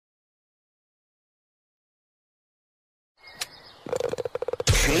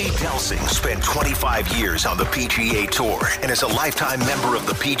Delsing spent 25 years on the PGA Tour and is a lifetime member of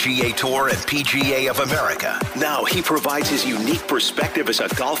the PGA Tour and PGA of America. Now he provides his unique perspective as a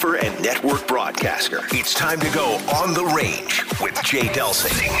golfer and network broadcaster. It's time to go on the range with Jay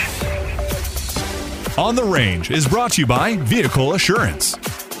Delsing. On the Range is brought to you by Vehicle Assurance.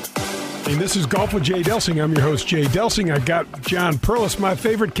 And this is Golf with Jay Delsing. I'm your host, Jay Delsing. I got John Perlis, my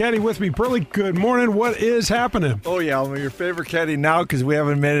favorite caddy, with me. Perly, good morning. What is happening? Oh, yeah, I'm your favorite caddy now because we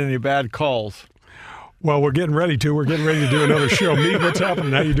haven't made any bad calls. Well, we're getting ready to. We're getting ready to do another show. Meet, what's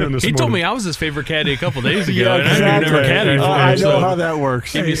happening? How you doing this morning? He told me I was his favorite caddy a couple days ago. Yeah, and exactly. I've never caddied for him. I know so how that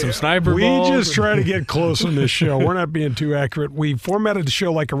works. Give me some sniper We balls. just try to get close on this show. We're not being too accurate. We formatted the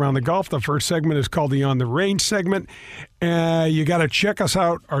show like Around the Golf. The first segment is called the On the Range segment. You got to check us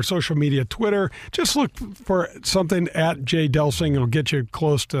out, our social media, Twitter. Just look for something at Jay Delsing. It'll get you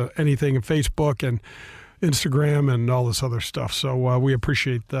close to anything in Facebook and Instagram and all this other stuff. So we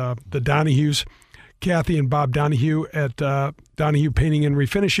appreciate the Donahues. Kathy and Bob Donahue at Donahue Painting and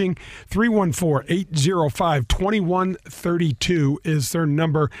Refinishing. 314-805-2132 is their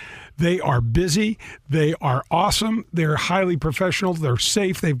number. They are busy. They are awesome. They're highly professional. They're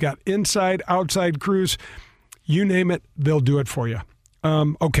safe. They've got inside, outside crews. You name it, they'll do it for you.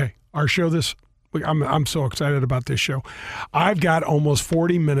 Okay, our show I'm so excited about this show. I've got almost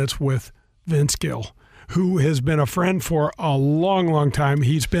 40 minutes with Vince Gill, who has been a friend for a long, long time.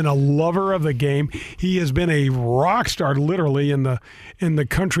 He's been a lover of the game. He has been a rock star, literally, in the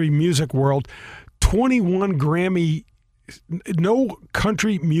country music world. 21 Grammy. No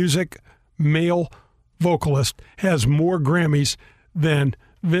country music male vocalist has more Grammys than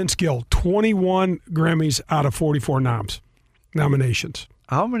Vince Gill. 21 Grammys out of 44 nominations.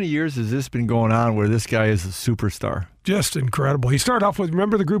 How many years has this been going on where this guy is a superstar? Just incredible. He started off with,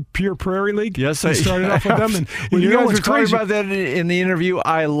 remember the group Pure Prairie League? Yes, he started off with them. And when you guys were talking crazy about that in the interview,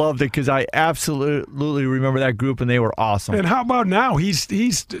 I loved it because I absolutely remember that group and they were awesome. And how about now? He's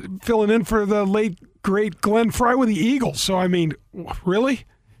filling in for the late, great Glenn Fry with the Eagles. So, I mean, really?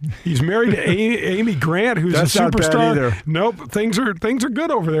 He's married to Amy Grant, who's That's a superstar. not bad either. Nope, things are good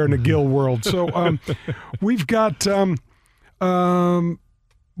over there in the Gill world. So we've got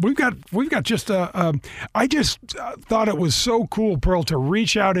just I just thought it was so cool, Pearl, to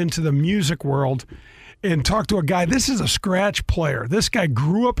reach out into the music world and talk to a guy. This is a scratch player. This guy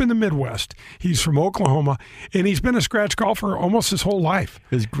grew up in the Midwest. He's from Oklahoma, and he's been a scratch golfer almost his whole life.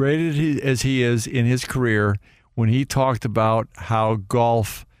 As great as he is in his career, when he talked about how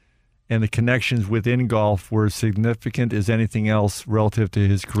golf and the connections within golf were as significant as anything else relative to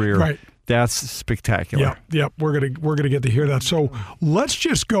his career. Right. That's spectacular. Yep. We're gonna get to hear that. So let's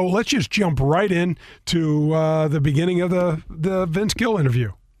just jump right in to the beginning of the Vince Gill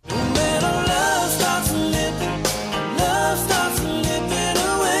interview.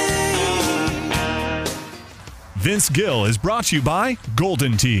 Vince Gill is brought to you by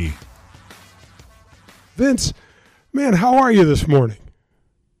Golden Tee. Vince, man, how are you this morning?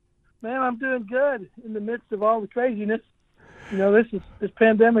 Man, I'm doing good in the midst of all the craziness. You know, this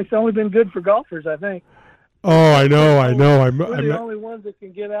pandemic's only been good for golfers, I think. Oh, I know. We're the only ones that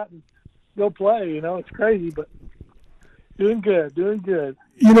can get out and go play. You know, it's crazy, but doing good.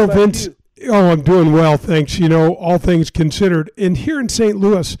 You know, Vince. I'm doing well, thanks. You know, all things considered. And here in St.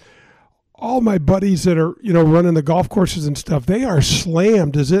 Louis, all my buddies that are running the golf courses and stuff, they are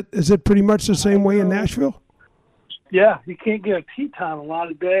slammed. Is it pretty much the same way in Nashville? Yeah, you can't get a tee time a lot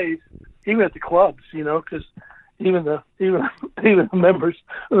of days, even at the clubs. You know, because even the members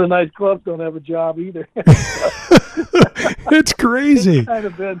of the nice clubs don't have a job either. It's crazy. It's kind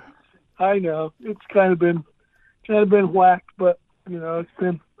of been whacked, but you know, it's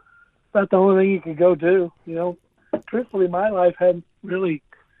been about the only thing you can go do. You know, truthfully, my life hadn't really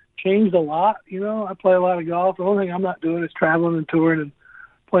changed a lot. You know, I play a lot of golf. The only thing I'm not doing is traveling and touring and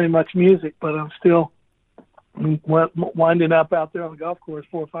playing much music, but I'm still winding up out there on the golf course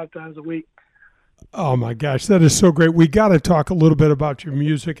 4 or 5 times a week. Oh my gosh, that is so great. We got to talk a little bit about your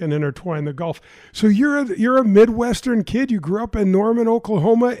music and intertwine the golf. So you're a Midwestern kid. You grew up in Norman,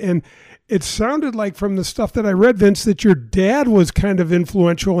 Oklahoma, and it sounded like from the stuff that I read, Vince, that your dad was kind of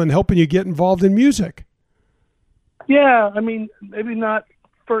influential in helping you get involved in music. Yeah, I mean, maybe not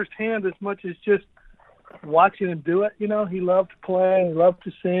firsthand as much as just watching him do it. You know, he loved to play, he loved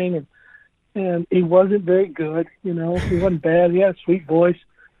to sing, and he wasn't very good. You know, he wasn't bad. He had a sweet voice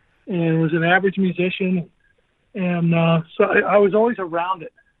and was an average musician. And so I was always around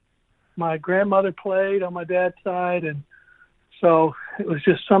it. My grandmother played on my dad's side, and so it was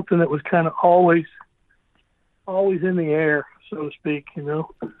just something that was kind of always in the air, so to speak, you know.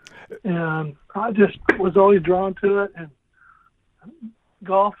 And I just was always drawn to it. And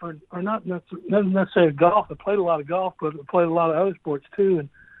golf or not necessarily golf. I played a lot of golf, but I played a lot of other sports too,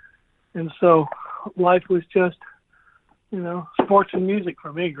 and so life was just, sports and music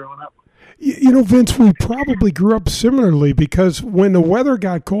for me growing up. Vince, we probably grew up similarly because when the weather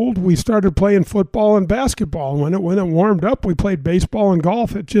got cold, we started playing football and basketball. And when it warmed up, we played baseball and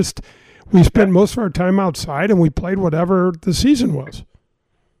golf. We spent most of our time outside, and we played whatever the season was.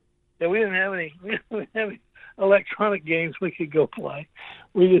 Yeah, we didn't have any electronic games we could go play.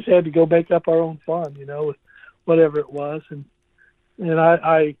 We just had to go make up our own fun, with whatever it was. And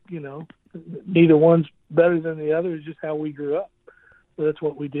I neither one's better than the other. It's just how we grew up. So that's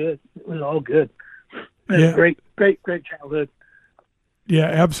what we did. It was all good. Yeah. Great childhood. Yeah,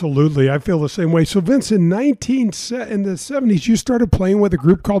 absolutely. I feel the same way. So, Vince, in the 70s, you started playing with a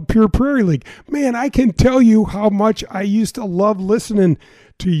group called Pure Prairie League. Man, I can tell you how much I used to love listening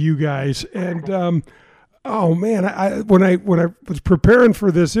to you guys. And oh man, when I was preparing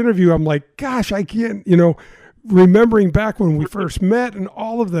for this interview, I'm like, gosh, I can't. Remembering back when we first met and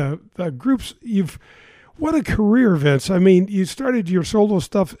all of the groups what a career, Vince. I mean, you started your solo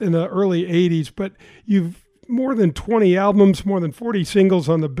stuff in the early 80s, but you've more than 20 albums, more than 40 singles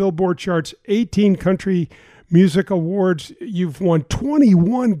on the Billboard charts, 18 country music awards. You've won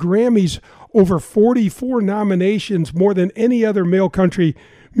 21 Grammys, over 44 nominations, more than any other male country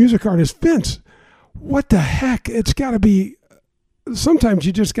music artist. Vince, what the heck? It's got to be, sometimes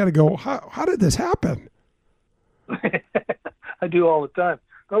you just got to go, how did this happen? I do all the time.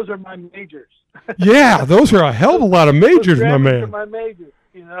 Those are my majors. Yeah, those are a hell of a lot of majors, my man. Are my majors,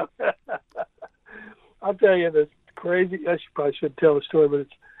 I'll tell you this crazy. I probably should tell the story, but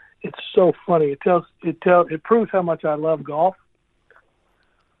it's so funny. It proves how much I love golf.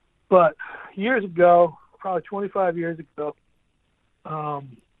 But years ago, probably 25 years ago, I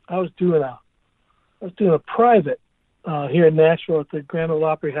was doing a private here in Nashville at the Grand Ole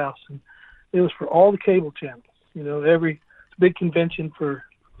Opry House, and it was for all the cable channels. Every big convention for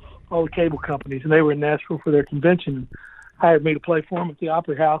all the cable companies, and they were in Nashville for their convention and hired me to play for them at the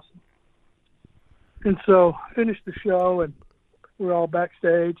Opry House. And so finished the show, and we're all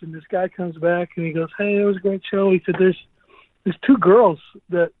backstage, and this guy comes back and he goes, "Hey, it was a great show." He said, "There's two girls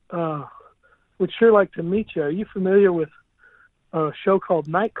that would sure like to meet you. Are you familiar with a show called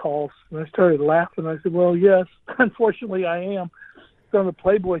Night Calls?" And I started laughing. I said, "Well, yes, unfortunately I am. It's on the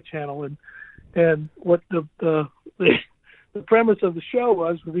Playboy channel." And what the premise of the show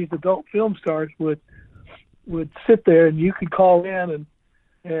was these adult film stars would sit there, and you could call in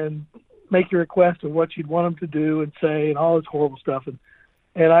and make your request of what you'd want them to do and say and all this horrible stuff.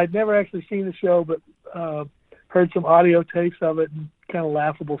 And I'd never actually seen the show, but heard some audio tapes of it and kind of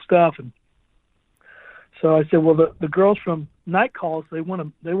laughable stuff. And so I said, "Well, the girls from Night Calls, they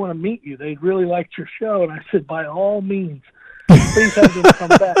want to meet you. They really liked your show." And I said, "By all means, please have them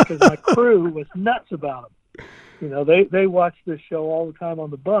come back," because my crew was nuts about them. They watched this show all the time on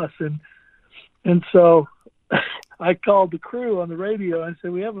the bus, and so I called the crew on the radio and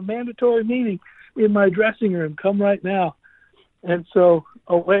said, "We have a mandatory meeting in my dressing room. Come right now." And so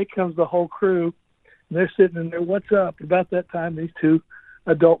away comes the whole crew, and they're sitting in there. "What's up?" About that time, these two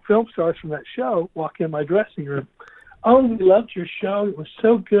adult film stars from that show walk in my dressing room. "Oh, we loved your show. It was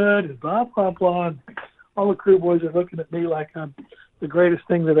so good," and blah, blah, blah. And all the crew boys are looking at me like I'm the greatest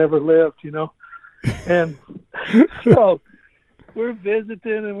thing that ever lived, And so we're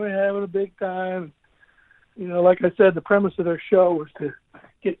visiting and we're having a big time. Like I said, the premise of their show was to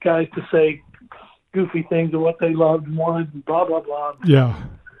get guys to say goofy things of what they loved and wanted and blah, blah, blah. Yeah.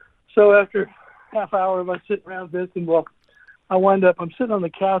 So after half hour of us sitting around visiting, I'm sitting on the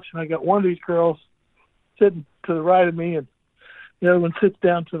couch, and I got one of these girls sitting to the right of me, and the other one sits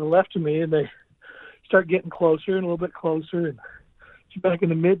down to the left of me, and they start getting closer and a little bit closer. And she's back in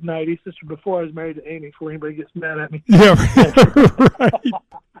the mid-90s. This was before I was married to Amy, before anybody gets mad at me. Yeah, right.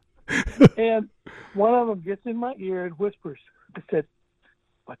 And one of them gets in my ear and whispers. I said,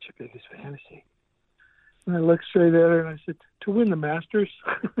 "What's your biggest fantasy?" And I looked straight at her and I said, "To win the Masters."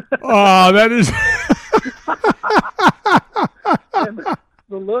 Oh, that is... And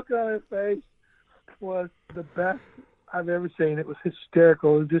the look on her face was the best I've ever seen. It was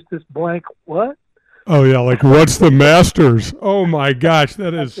hysterical. It was just this blank, "What?" Oh, yeah, like, what's the Masters? Oh, my gosh,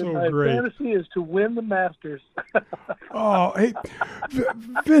 that is so my great. My fantasy is to win the Masters. Oh, hey,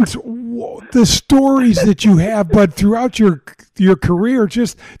 Vince, the stories that you have, but throughout your career,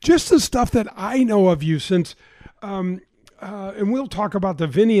 just the stuff that I know of you since, and we'll talk about the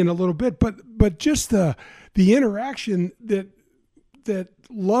Vinny in a little bit, but just the interaction that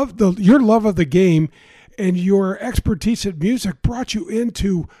your love of the game and your expertise at music brought you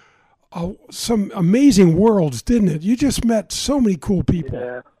into some amazing worlds, didn't it? You just met so many cool people.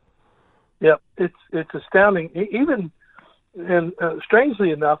 Yeah. Yep. It's astounding. Even, and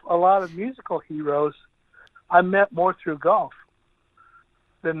strangely enough, a lot of musical heroes I met more through golf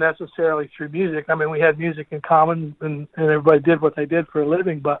than necessarily through music. I mean, we had music in common, and everybody did what they did for a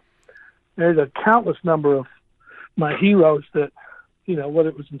living, but there's a countless number of my heroes that, whether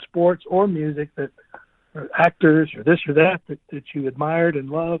it was in sports or music, that or actors or this or that you admired and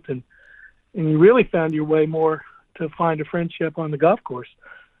loved, and you really found your way more to find a friendship on the golf course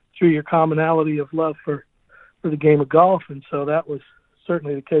through your commonality of love for the game of golf. And so that was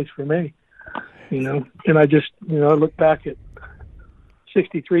certainly the case for me, and I just, I look back at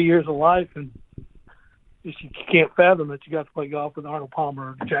 63 years of life, and just you can't fathom that you got to play golf with Arnold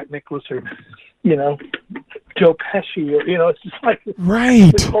Palmer or Jack Nicklaus or, Joe Pesci, or, it's just like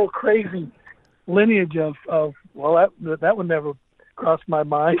right. This whole crazy lineage of that would never cross my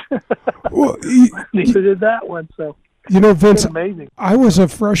mind. Well, neither did that one. So Vince, amazing. I was a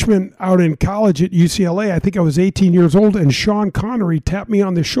freshman out in college at UCLA. I think I was 18 years old, and Sean Connery tapped me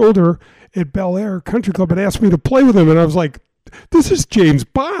on the shoulder at Bel Air Country Club and asked me to play with him, and I was like, this is James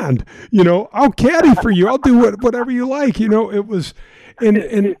Bond. I'll caddy for you. I'll do whatever you like. It was,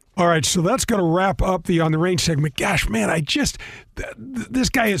 and all right. So that's going to wrap up the On the Range segment. Gosh, man, this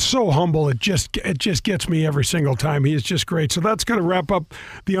guy is so humble. It just gets me every single time. He is just great. So that's going to wrap up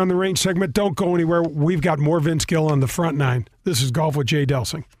the On the Range segment. Don't go anywhere. We've got more Vince Gill on the front nine. This is Golf with Jay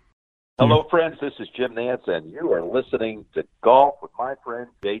Delsing. Hello, friends. This is Jim Nance, and you are listening to Golf with my friend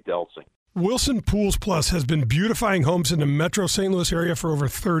Jay Delsing. Wilson Pools Plus has been beautifying homes in the metro St. Louis area for over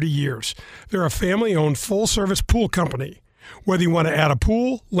 30 years. They're a family-owned, full-service pool company. Whether you want to add a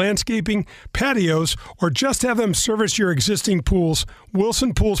pool, landscaping, patios, or just have them service your existing pools,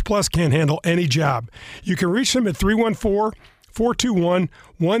 Wilson Pools Plus can handle any job. You can reach them at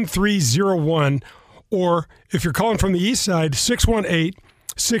 314-421-1301, or if you're calling from the east side,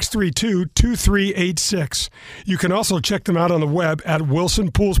 618-632-2386. You can also check them out on the web at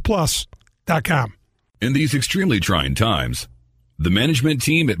wilsonpoolsplus.com. In these extremely trying times, the management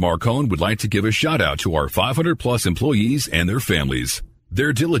team at Marcone would like to give a shout out to our 500-plus employees and their families.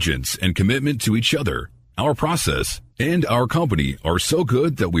 Their diligence and commitment to each other, our process, and our company are so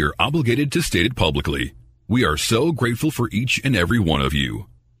good that we are obligated to state it publicly. We are so grateful for each and every one of you.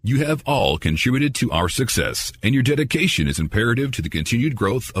 You have all contributed to our success, and your dedication is imperative to the continued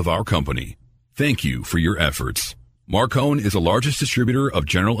growth of our company. Thank you for your efforts. Marcone is the largest distributor of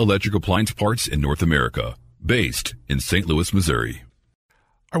general electric appliance parts in North America, based in St. Louis, Missouri.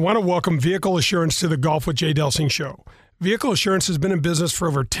 I want to welcome Vehicle Assurance to the Golf with Jay Delsing show. Vehicle Assurance has been in business for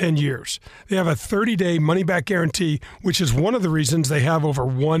over 10 years. They have a 30-day money-back guarantee, which is one of the reasons they have over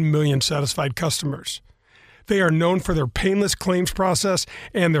 1 million satisfied customers. They are known for their painless claims process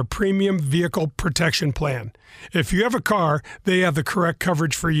and their premium vehicle protection plan. If you have a car, they have the correct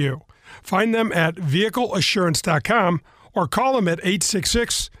coverage for you. Find them at vehicleassurance.com or call them at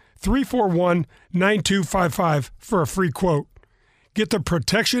 866-341-9255 for a free quote. Get the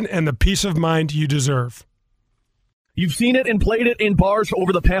protection and the peace of mind you deserve. You've seen it and played it in bars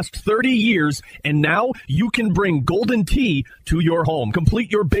over the past 30 years, and now you can bring Golden Tee to your home.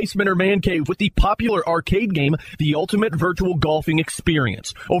 Complete your basement or man cave with the popular arcade game, The Ultimate Virtual Golfing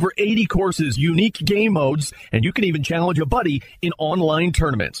Experience. Over 80 courses, unique game modes, and you can even challenge a buddy in online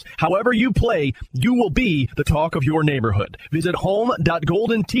tournaments. However you play, you will be the talk of your neighborhood. Visit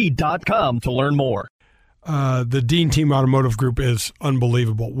home.goldentee.com to learn more. The Dean Team Automotive Group is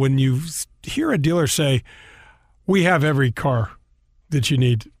unbelievable. When you hear a dealer say, we have every car that you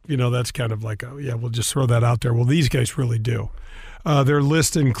need, that's kind of like, we'll just throw that out there. Well, these guys really do. Their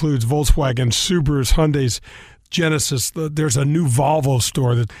list includes Volkswagen, Subarus, Hyundais, Genesis. There's a new Volvo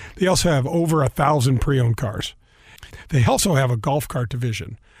store. That they also have over 1,000 pre-owned cars. They also have a golf cart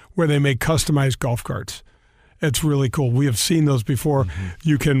division where they make customized golf carts. It's really cool. We have seen those before. Mm-hmm.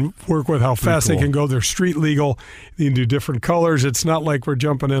 You can work with how fast they can go. They're street legal. You can do different colors. It's not like we're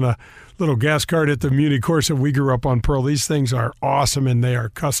jumping in a little gas cart at the Muni course that we grew up on, Pearl. These things are awesome, and they are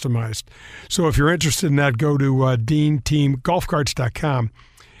customized. So if you're interested in that, go to DeanTeamGolfCarts.com.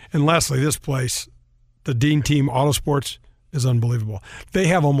 And lastly, this place, the Dean Team Autosports, is unbelievable. They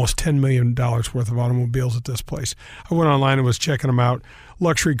have almost $10 million worth of automobiles at this place. I went online and was checking them out.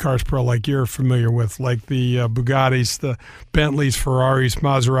 Luxury cars, Pearl, like you're familiar with, like the Bugattis, the Bentleys, Ferraris,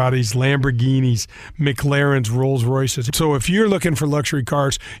 Maseratis, Lamborghinis, McLarens, Rolls Royces. So if you're looking for luxury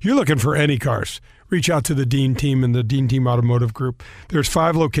cars, you're looking for any cars, reach out to the Dean Team and the Dean Team Automotive Group. There's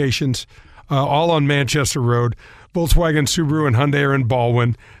 5 locations, all on Manchester Road. Volkswagen, Subaru, and Hyundai are in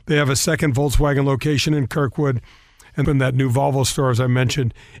Baldwin. They have a second Volkswagen location in Kirkwood. and then that new Volvo store, as I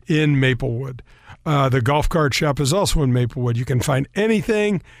mentioned, in Maplewood. The golf cart shop is also in Maplewood. You can find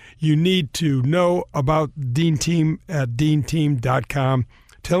anything you need to know about Dean Team at deanteam.com.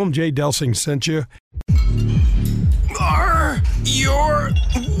 Tell them Jay Delsing sent you. Are your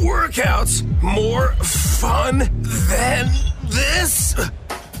workouts more fun than this?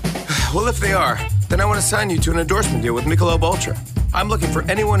 Well, if they are, then I want to sign you to an endorsement deal with Michelob Ultra. I'm looking for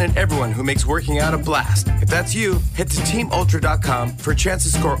anyone and everyone who makes working out a blast. If that's you, head to teamultra.com for a chance to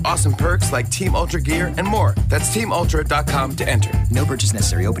score awesome perks like Team Ultra gear and more. That's teamultra.com to enter. No purchase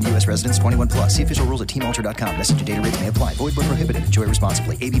necessary. Open U.S. residents 21 plus. See official rules at teamultra.com. Message and data rates may apply. Void where prohibited. Enjoy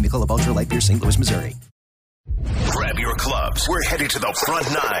responsibly. AB Michelob Ultra Light Beer, St. Louis, Missouri. Grab your clubs. We're headed to the front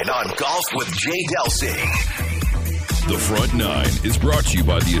nine on Golf with Jay Delsing. The Front Nine is brought to you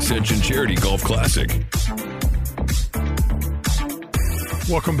by the Ascension Charity Golf Classic.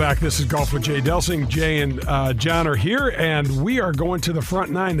 Welcome back. This is Golf with Jay Delsing. Jay and John are here, and we are going to the front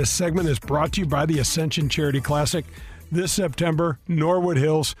nine. This segment is brought to you by the Ascension Charity Classic. This September, Norwood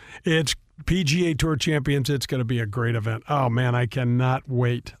Hills. It's PGA Tour Champions. It's going to be a great event. Oh, man, I cannot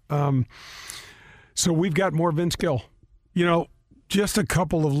wait. So we've got more Vince Gill. You know, just a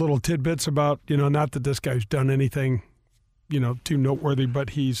couple of little tidbits about, not that this guy's done anything, too noteworthy,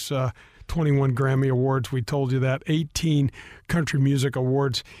 but he's 21 Grammy Awards. We told you that. 18 Country Music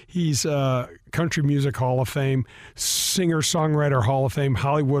Awards. He's Country Music Hall of Fame, Singer-Songwriter Hall of Fame,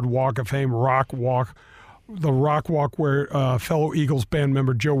 Hollywood Walk of Fame, Rock Walk. The Rock Walk where fellow Eagles band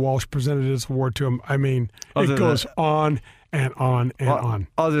member Joe Walsh presented his award to him. I mean, it goes on and on and on.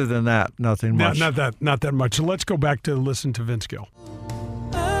 Other than that, nothing much. Not that much. So let's go back to listen to Vince Gill.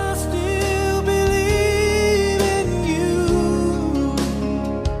 I still believe in you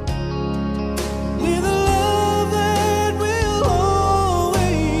with a love that will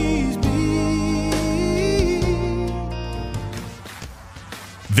always be.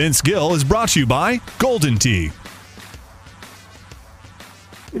 Vince Gill is brought to you by Golden Tea.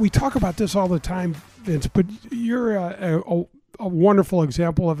 We talk about this all the time, Vince, but you're a wonderful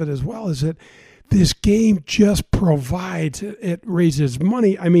example of it as well, is that this game just provides, it raises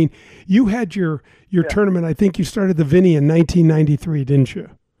money. I mean, you had your tournament, I think you started the Vinny in 1993, didn't you?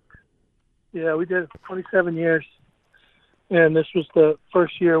 Yeah, we did it for 27 years. And this was the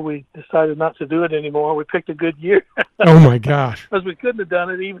first year we decided not to do it anymore. We picked a good year. Oh, my gosh. Because we couldn't have done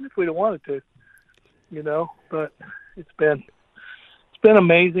it even if we'd have wanted to, But it's been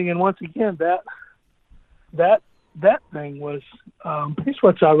amazing. And once again, that thing was here's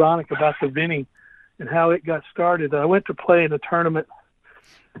what's ironic about the Vinny and how it got started. I went to play in a tournament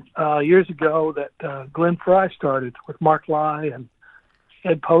years ago that Glenn Fry started with Mark Lai and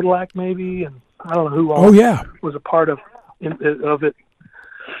Ed Podolak maybe, and I don't know who all was a part of it,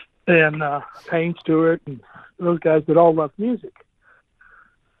 and Payne Stewart and those guys that all loved music.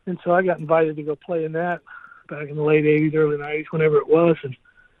 And so I got invited to go play in that back in the late 80s, early 90s, whenever it was, and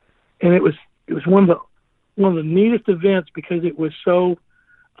it was one of the neatest events because it was so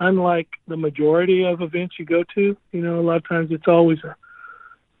unlike the majority of events you go to. A lot of times it's always a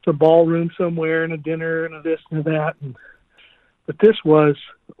ballroom somewhere and a dinner and a this and a that, but this was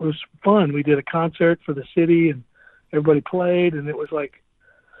fun. We did a concert for the city and everybody played, and it was like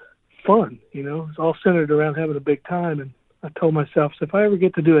fun. It was all centered around having a big time. And I told myself, so if I ever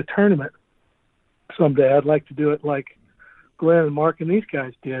get to do a tournament someday, I'd like to do it like Glenn and Mark and these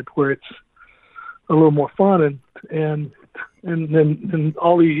guys did, where it's a little more fun. And then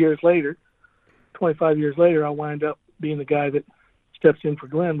all these years later, 25 years later, I'll wind up being the guy that steps in for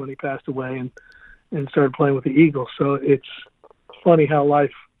Glenn when he passed away and started playing with the Eagles. So it's funny how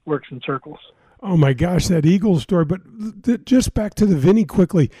life works in circles. Oh, my gosh, that Eagles story. But just back to the Vinny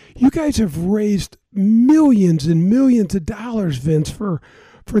quickly. You guys have raised millions and millions of dollars, Vince, for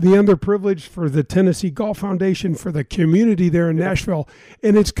the underprivileged, for the Tennessee Golf Foundation, for the community there in Nashville.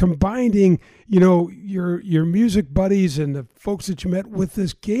 And it's combining, your music buddies and the folks that you met with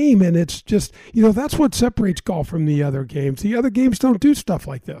this game. And it's just, that's what separates golf from the other games. The other games don't do stuff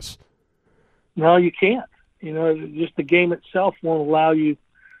like this. No, you can't. Just the game itself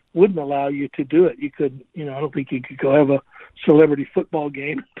wouldn't allow you to do it. You could, I don't think you could go have a celebrity football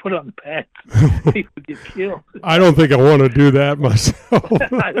game and put on the pads. People would get killed. I don't think I want to do that myself.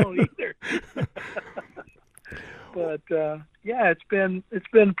 I don't either. But it's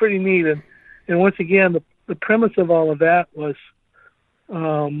been pretty neat. And once again, the premise of all of that was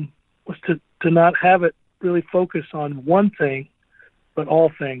to not have it really focus on one thing, but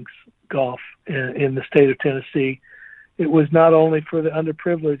all things golf in the state of Tennessee. It was not only for the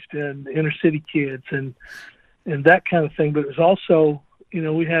underprivileged and inner city kids and that kind of thing, but it was also,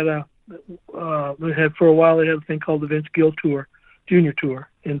 we had they had for a while. They had a thing called the Vince Gill Tour, Junior Tour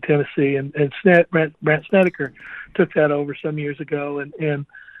in Tennessee, and Brant Snedeker took that over some years ago, and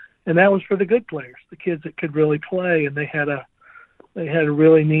that was for the good players, the kids that could really play, and they had a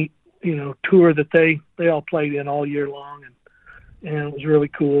really neat tour that they all played in all year long, and it was really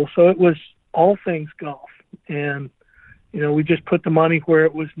cool. So it was all things golf, and we just put the money where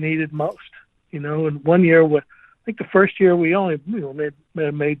it was needed most. And one year, I think the first year we only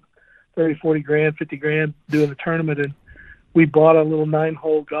made 30, 40 grand, 50 grand doing the tournament, and we bought a little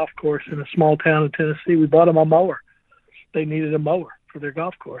 9-hole golf course in a small town in Tennessee. We bought them a mower. They needed a mower for their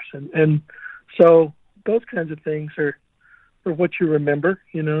golf course, and so those kinds of things are what you remember,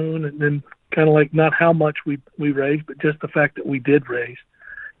 and then kind of like not how much we raised, but just the fact that we did raise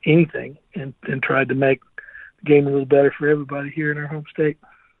anything and tried to make the game a little better for everybody here in our home state.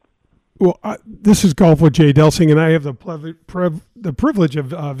 Well, this is Golf with Jay Delsing, and I have the privilege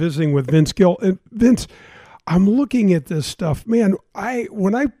of visiting with Vince Gill. And Vince, I'm looking at this stuff, man.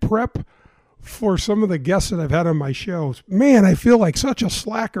 When I prep for some of the guests that I've had on my shows, man, I feel like such a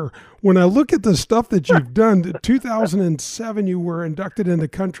slacker. When I look at the stuff that you've done, in 2007, you were inducted into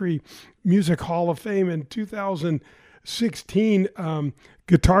Country Music Hall of Fame. In 2016,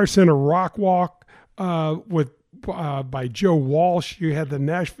 Guitar Center Rock Walk by Joe Walsh. You had the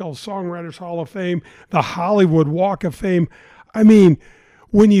Nashville Songwriters Hall of Fame, the Hollywood Walk of Fame. I mean,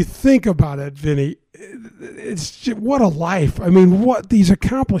 when you think about it, Vinny, it's just, what a life. I mean, what these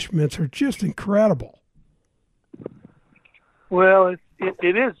accomplishments are just incredible. Well, it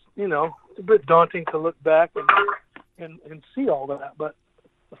is, it's a bit daunting to look back and see all that. But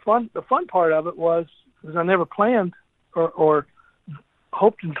the fun part of it was I never planned or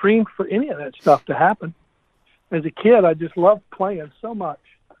hoped and dreamed for any of that stuff to happen. As a kid, I just loved playing so much,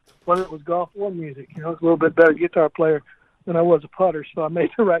 whether it was golf or music. I was a little bit better guitar player than I was a putter, so I made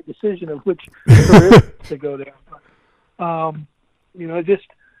the right decision of which career to go down. But,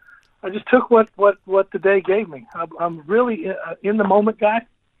 I just took what the day gave me. I'm really in the moment guy.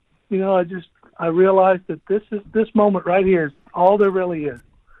 I realized that this moment right here is all there really is.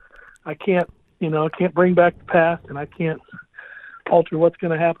 I can't bring back the past, and I can't alter what's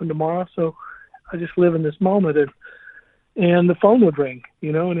going to happen tomorrow. So I just live in this moment, and the phone would ring,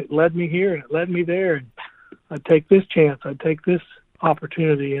 and it led me here and it led me there, and I'd take this chance, I'd take this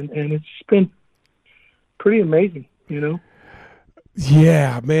opportunity, and it's been pretty amazing,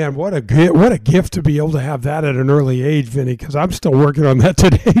 Yeah, man, what a gift to be able to have that at an early age, Vinny, because I'm still working on that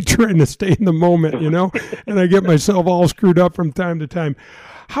today, trying to stay in the moment, and I get myself all screwed up from time to time.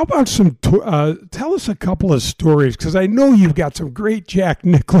 How about tell us a couple of stories, because I know you've got some great Jack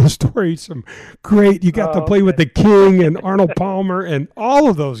Nicklaus stories, you got to play with the King and Arnold Palmer and all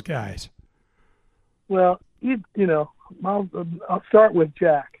of those guys. Well, I'll start with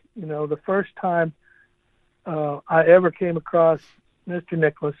Jack. The first time I ever came across Mr.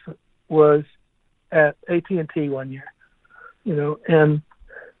 Nicklaus was at AT&T one year, and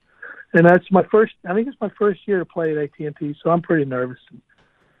that's my first. I think it's my first year to play at AT&T, so I'm pretty nervous.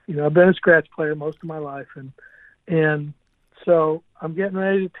 I've been a scratch player most of my life, and so I'm getting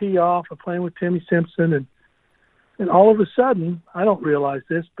ready to tee off. I'm playing with Timmy Simpson, and all of a sudden, I don't realize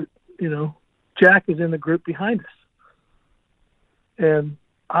this, but Jack is in the group behind us, and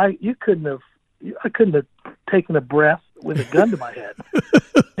I couldn't have taken a breath with a gun to my head.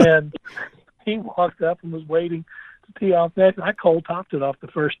 And he walked up and was waiting to tee off next. I cold topped it off the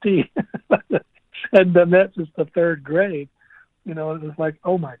first tee. Hadn't done that since the third grade. It was like,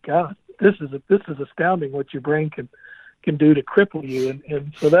 oh my God, this is astounding what your brain can do to cripple you.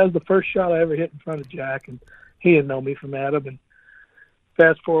 And so that was the first shot I ever hit in front of Jack, and he didn't know me from Adam. And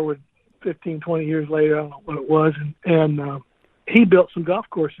fast forward 15, 20 years later, I don't know what it was, and he built some golf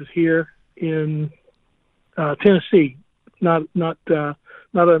courses here in Tennessee, not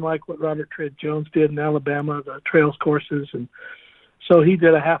unlike what Robert Trent Jones did in Alabama, the trails courses. And so he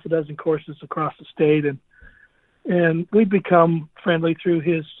did a half a dozen courses across the state, and we'd become friendly through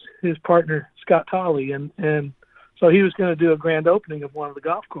his partner, Scott Tolley. And so he was going to do a grand opening of one of the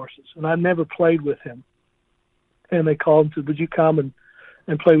golf courses, and I never played with him. And they called and said, would you come and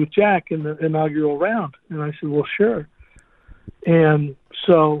play with Jack in the inaugural round? And I said, well, sure. And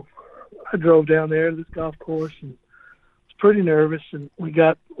so I drove down there to this golf course and was pretty nervous. And we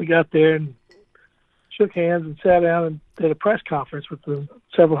got there and shook hands and sat down and did a press conference with the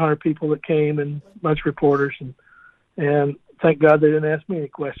several hundred people that came and a bunch of reporters. And thank God they didn't ask me any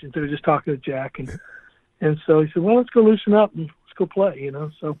questions. They were just talking to Jack. And so he said, well, let's go loosen up and let's go play,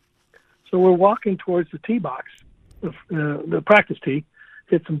 So we're walking towards the tee box, the practice tee,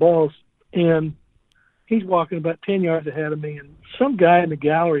 hit some balls, and he's walking about 10 yards ahead of me, and some guy in the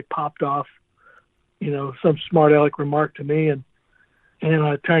gallery popped off, some smart aleck remark to me, and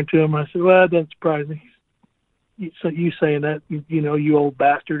I turned to him and I said, well, that doesn't surprise me. So you saying that, you old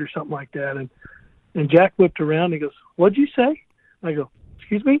bastard or something like that. And Jack whipped around and he goes, what'd you say? I go,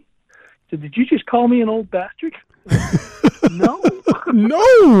 excuse me? He said, did you just call me an old bastard? No.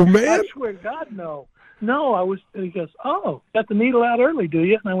 No, man. I swear to God, no. No, I was, and he goes, oh, got the needle out early, do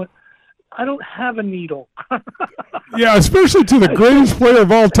you? And I went, I don't have a needle. Yeah, especially to the greatest player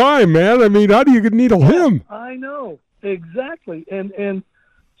of all time, man. I mean, how do you needle him? I know. Exactly. And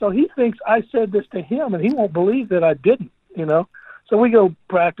so he thinks I said this to him, and he won't believe that I didn't, So we go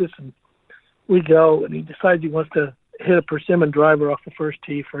practice, and we go, and he decides he wants to hit a persimmon driver off the first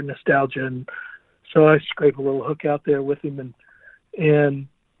tee for nostalgia. And so I scrape a little hook out there with him, and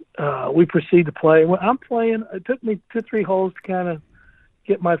we proceed to play. When I'm playing, it took me 2-3 holes to kind of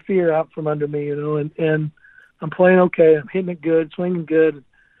get my fear out from under me, and I'm playing okay. I'm hitting it good, swinging good.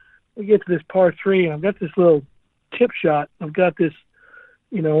 We get to this par 3, and I've got this little chip shot. I've got this,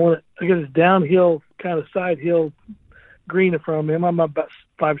 I got this downhill, kind of side hill green in front of me. I'm about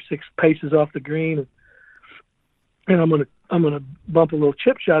 5 or 6 paces off the green, and I'm gonna bump a little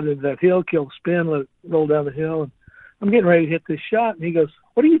chip shot into that hill, kill the spin, let it roll down the hill, and I'm getting ready to hit this shot. And he goes,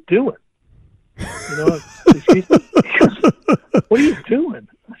 "What are you doing?" Excuse me? He goes, "What are you doing?"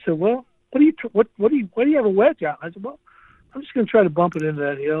 I said, "Well, what do you have a wedge out?" I said, "Well, I'm just going to try to bump it into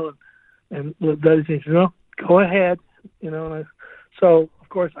that hill." And Buddy said, "Go ahead." So of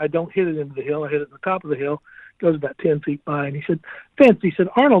course I don't hit it into the hill. I hit it at the top of the hill. It goes about 10 feet by. And he said, "Vince," he said,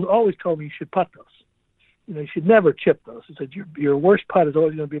 "Arnold always told me you should putt those. You should never chip those." He said, "Your worst putt is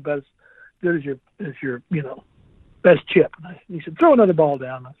always going to be about as good as your best chip." And he said, "Throw another ball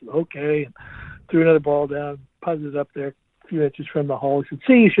down." I said, "Okay." And threw another ball down, putted it up there a few inches from the hole. He said,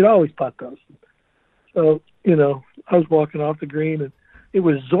 "See, you should always putt those." So, I was walking off the green, and it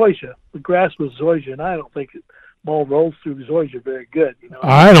was zoysia. The grass was zoysia, and I don't think the ball rolls through zoysia very good.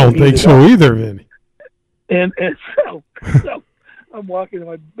 I don't think so either, Vinny. And so I'm walking to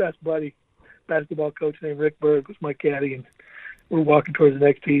my best buddy, basketball coach named Rick Berg, was my caddy, and we're walking towards the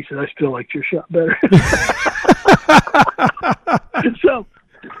next tee. He said, "I still liked your shot better."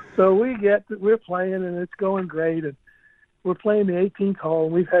 So we're playing, and it's going great, and we're playing the 18th hole,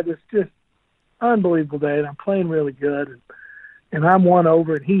 and we've had this just unbelievable day, and I'm playing really good, and I'm 1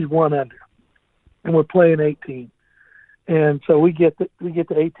 over, and he's 1 under, and we're playing 18, and so we get to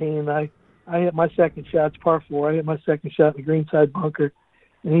 18, and I hit my second shot. It's par 4. I hit my second shot in the greenside bunker,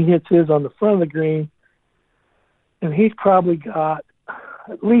 and he hits his on the front of the green, and he's probably got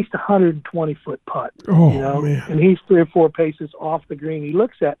at least a 120-foot putt, man. And he's 3 or 4 paces off the green. He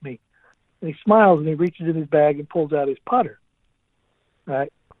looks at me, and he smiles, and he reaches in his bag and pulls out his putter,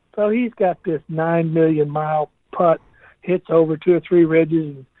 right? So he's got this 9 million mile putt, hits over 2 or 3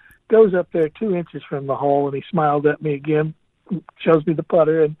 ridges, and goes up there 2 inches from the hole, and he smiles at me again, shows me the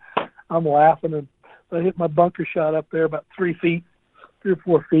putter, and I'm laughing, and I hit my bunker shot up there about 3 or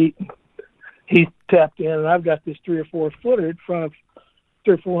 4 feet. He's tapped in, and I've got this 3 or 4 footer in front of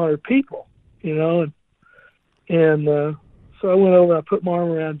 300 or 400 people, and so I went over, I put my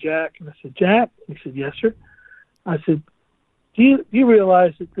arm around Jack, and I said, "Jack," he said, "Yes, sir." I said, do you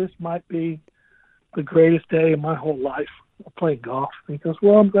realize that this might be the greatest day of my whole life playing golf? And he goes,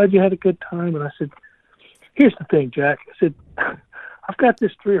 "Well, I'm glad you had a good time." And I said, "Here's the thing, Jack." I said, "I've got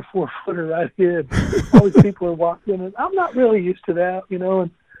this 3 or 4 footer right here, and all these people are walking, and I'm not really used to that,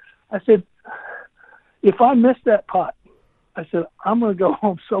 and I said, if I miss that putt," I said, "I'm going to go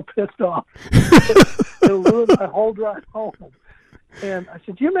home so pissed off. It'll ruin my whole drive home." And I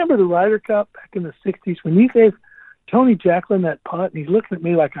said, "Do you remember the Ryder Cup back in the 60s when you gave Tony Jacklin that putt?" And he's looking at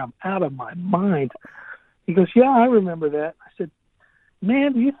me like I'm out of my mind. He goes, "Yeah, I remember that." I said,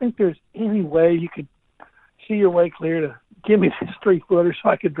 "Man, do you think there's any way you could see your way clear to give me this 3-footer so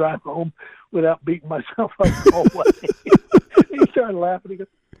I could drive home without beating myself up the whole way?" He started laughing. He goes,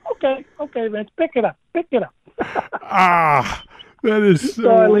 Okay, Vince, pick it up. That is so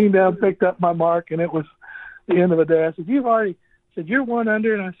I leaned down, picked up my mark, and it was the end of the day. I said, "You're 1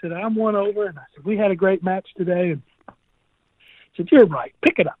 under," and I said, "I'm 1 over," and I said, "We had a great match today," and I said, "You're right.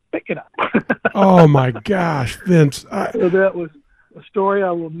 Pick it up." Oh my gosh, Vince! So that was a story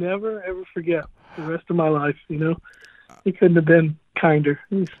I will never ever forget the rest of my life. He couldn't have been kinder.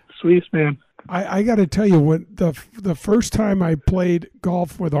 He's the sweetest man. I got to tell you, when the first time I played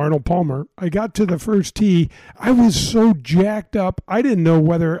golf with Arnold Palmer, I got to the first tee. I was so jacked up, I didn't know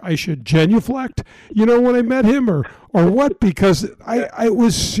whether I should genuflect, when I met him or what, because I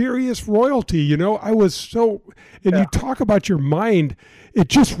was serious royalty, I was so, and you talk about your mind, it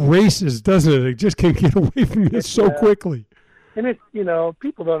just races, doesn't it? It just can't get away from you so quickly. And it's,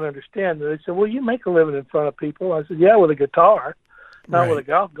 people don't understand. They say, well, you make a living in front of people. I said, yeah, with a guitar. Not with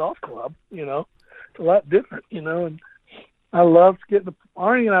a golf club, It's a lot different, and I loved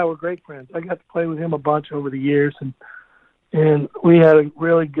Arnie and I were great friends. I got to play with him a bunch over the years, and we had a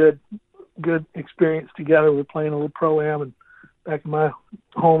really good experience together. We were playing a little Pro-Am and back in my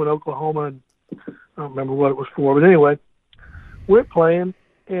home in Oklahoma, and I don't remember what it was for, but anyway, we're playing,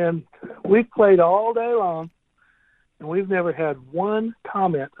 and we've played all day long, and we've never had one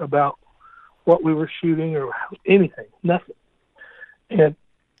comment about what we were shooting or anything, nothing. And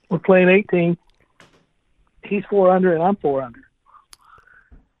we're playing 18. He's 4 under, and I'm 4 under.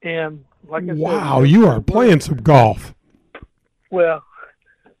 And like I said, wow, you are playing some golf. Well,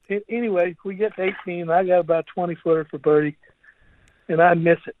 anyway, we get to 18. I got about a 20-footer for birdie, and I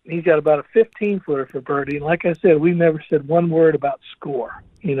miss it. He's got about a 15-footer for birdie. And like I said, we never said one word about score,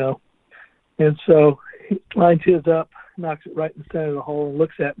 And so he lines his up, knocks it right in the center of the hole, and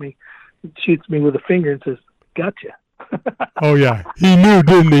looks at me, shoots me with a finger, and says, "Gotcha." Oh, yeah. He knew,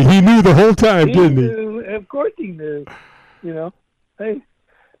 didn't he? He knew the whole time, didn't he? Knew. Of course he knew. Hey,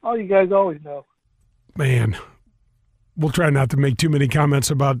 all you guys always know. Man, we'll try not to make too many comments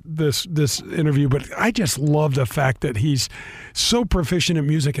about this interview, but I just love the fact that he's so proficient in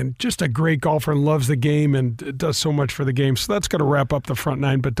music and just a great golfer and loves the game and does so much for the game. So that's going to wrap up the front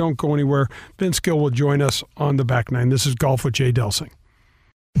nine, but don't go anywhere. Vince Gill will join us on the back nine. This is Golf with Jay Delsing.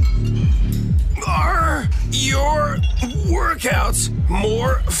 Are your workouts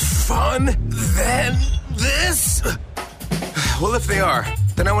more fun than this? Well, if they are,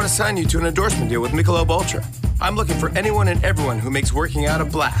 then I want to sign you to an endorsement deal with Michelob Ultra. I'm looking for anyone and everyone who makes working out a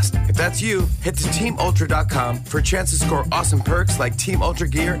blast. If that's you, head to TeamUltra.com for a chance to score awesome perks like Team Ultra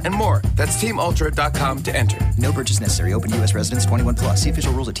gear and more. That's TeamUltra.com to enter. No purchase necessary. Open U.S. residents 21 plus. See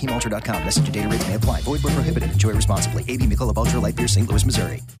official rules at TeamUltra.com. Message and data rates may apply. Void where prohibited. Enjoy responsibly. AB Michelob Ultra Light Beer, St. Louis,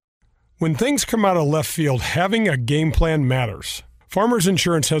 Missouri. When things come out of left field, having a game plan matters. Farmers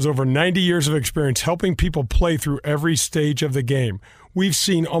Insurance has over 90 years of experience helping people play through every stage of the game. We've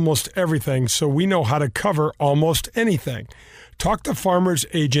seen almost everything, so we know how to cover almost anything. Talk to Farmers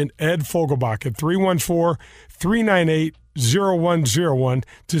Agent Ed Fogelbach at 314-398-0101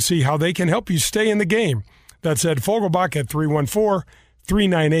 to see how they can help you stay in the game. That's Ed Fogelbach at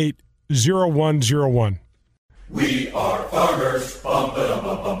 314-398-0101. We are farmers. Bum, ba-dum,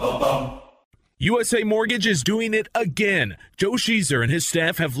 bum, bum, bum, bum. USA Mortgage is doing it again. Joe Sheezer and his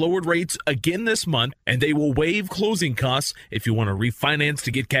staff have lowered rates again this month, and they will waive closing costs if you want to refinance to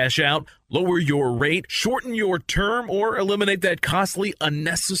get cash out, lower your rate, shorten your term, or eliminate that costly,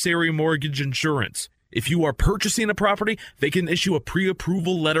 unnecessary mortgage insurance. If you are purchasing a property, they can issue a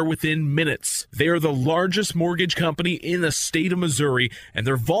pre-approval letter within minutes. They are the largest mortgage company in the state of Missouri, and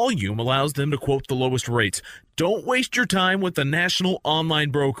their volume allows them to quote the lowest rates. Don't waste your time with the national online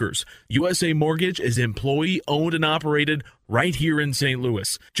brokers. USA Mortgage is employee-owned and operated right here in St.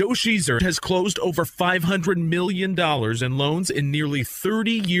 Louis. Joe Sheezer has closed over $500 million in loans in nearly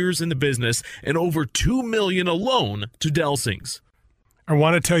 30 years in the business and over $2 million alone to Delsings. I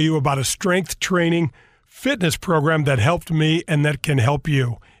want to tell you about a strength training fitness program that helped me and that can help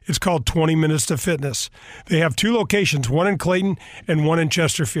you. It's called 20 Minutes to Fitness. They have 2 locations, one in Clayton and one in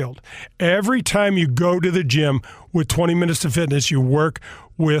Chesterfield. Every time you go to the gym with 20 Minutes to Fitness, you work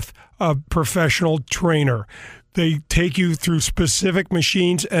with a professional trainer. They take you through specific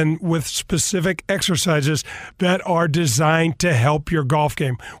machines and with specific exercises that are designed to help your golf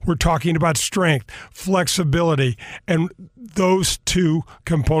game. We're talking about strength, flexibility, and those 2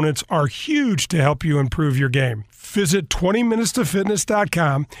 components are huge to help you improve your game. Visit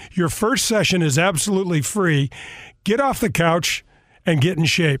 20minutestofitness.com. Your first session is absolutely free. Get off the couch and get in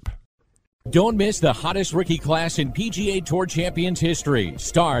shape. Don't miss the hottest rookie class in PGA Tour Champions history.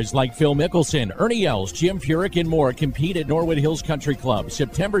 Stars like Phil Mickelson, Ernie Els, Jim Furyk, and more compete at Norwood Hills Country Club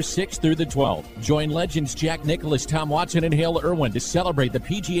September 6th through the 12th. Join legends Jack Nicklaus, Tom Watson, and Hale Irwin to celebrate the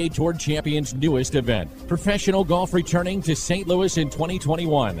PGA Tour Champions' newest event. Professional golf returning to St. Louis in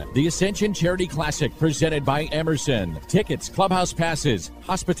 2021. The Ascension Charity Classic presented by Emerson. Tickets, clubhouse passes,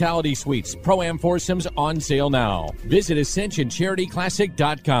 hospitality suites, Pro-Am foursomes on sale now. Visit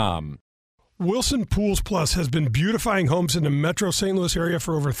AscensionCharityClassic.com. Wilson Pools Plus has been beautifying homes in the metro St. Louis area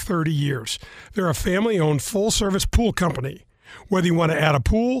for over 30 years. They're a family-owned, full-service pool company. Whether you want to add a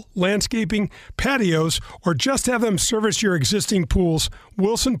pool, landscaping, patios, or just have them service your existing pools,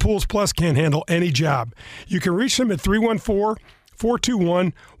 Wilson Pools Plus can handle any job. You can reach them at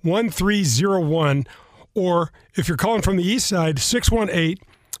 314-421-1301, or if you're calling from the east side,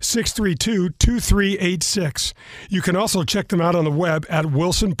 618-632-2386. You can also check them out on the web at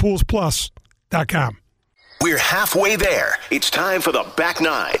wilsonpoolsplus.com. We're halfway there. It's time for the Back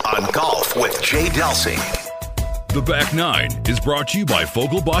Nine on Golf with Jay Delsing. The Back Nine is brought to you by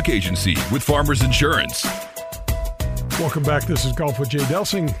Fogelbach Agency with Farmers Insurance. Welcome back. This is Golf with Jay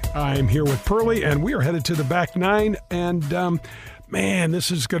Delsing. I'm here with Pearlie, and we are headed to the Back Nine. And, man,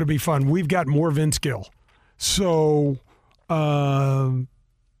 this is going to be fun. We've got more Vince Gill. So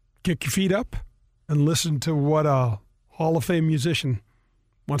get your feet up and listen to what a Hall of Fame musician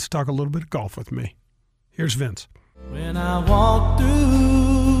wants to talk a little bit of golf with me. Here's Vince. When I walked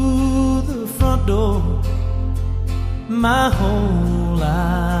through the front door, my whole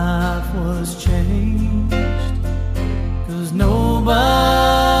life was changed, 'cause nobody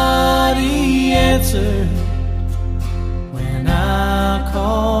answered when I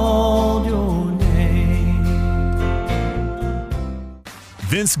called your name.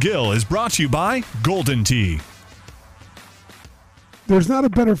 Vince Gill is brought to you by Golden Tee. There's not a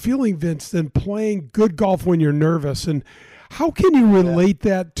better feeling, Vince, than playing good golf when you're nervous. And how can you relate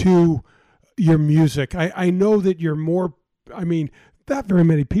that to your music? I know that you're more, not very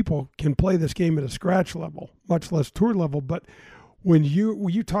many people can play this game at a scratch level, much less tour level. But when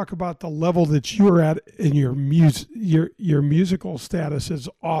you talk about the level that you're at in your musical status is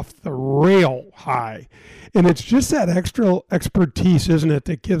off the rail high. And it's just that extra expertise, isn't it,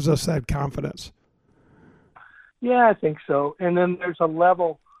 that gives us that confidence? Yeah, I think so. And then there's a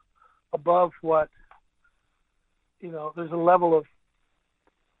level above what, there's a level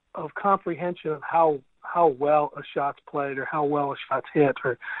of comprehension of how well a shot's played or how well a shot's hit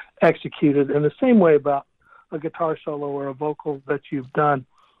or executed. In the same way about a guitar solo or a vocal that you've done,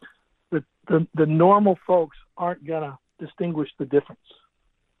 the normal folks aren't going to distinguish the difference.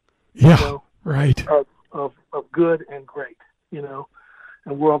 Yeah, right. Of good and great, and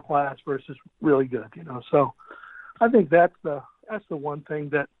world-class versus really good, So I think that's the one thing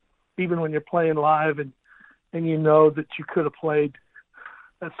that even when you're playing live and you know that you could have played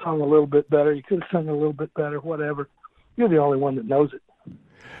that song a little bit better, you could have sung a little bit better, whatever, you're the only one that knows it.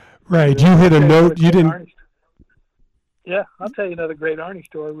 Right. You hit a note you didn't. Yeah, I'll tell you another great Arnie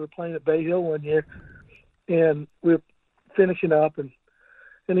story. We were playing at Bay Hill one year, and we were finishing up, and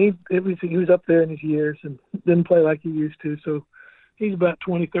he was up there in his years and didn't play like he used to, so he's about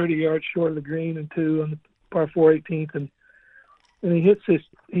 20, 30 yards short of the green and 2 on the par 4 18th, and he hits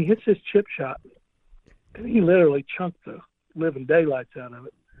this chip shot, and he literally chunked the living daylights out of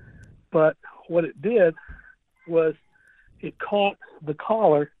it. But what it did was it caught the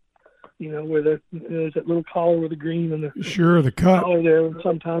collar, where there's that little collar with the green and the cut collar there, and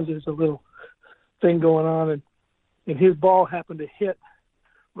sometimes there's a little thing going on, and his ball happened to hit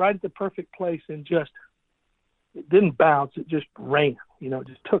right at the perfect place and just it didn't bounce, it just ran, it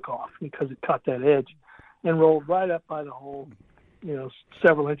just took off because it caught that edge and rolled right up by the hole,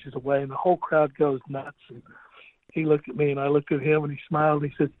 several inches away, and the whole crowd goes nuts. And he looked at me and I looked at him and he smiled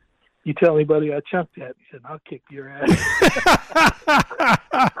and he said, "You tell anybody I chunked that?" He said, "I'll kick your ass."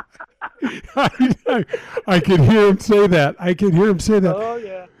 I could hear him say that. Oh,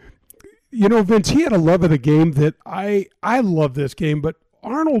 yeah. Vince, he had a love of the game that I love this game, but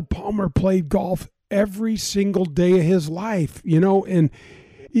Arnold Palmer played golf every single day of his life, and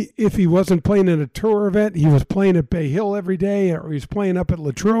if he wasn't playing in a tour event, he was playing at Bay Hill every day, or he was playing up at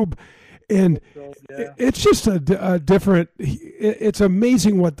Latrobe. And it's just a different, it's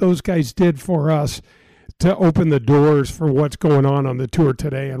amazing what those guys did for us to open the doors for what's going on the tour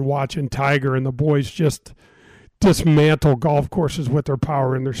today, and watching Tiger and the boys just dismantle golf courses with their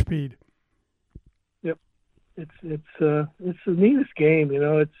power and their speed. Yep. It's the neatest game,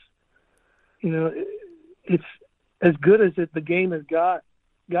 it's as good as the game has gotten.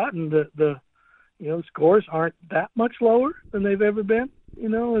 The scores aren't that much lower than they've ever been,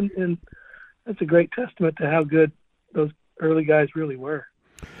 and that's a great testament to how good those early guys really were,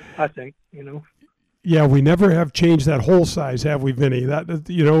 I think, Yeah, we never have changed that hole size, have we, Vinny? That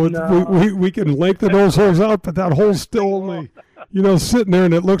No. we can lengthen those holes out, but that hole's still only, sitting there,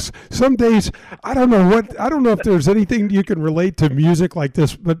 and it looks. Some days I don't know if there's anything you can relate to music like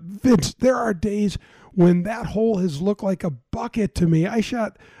this, but Vince, there are days when that hole has looked like a bucket to me. I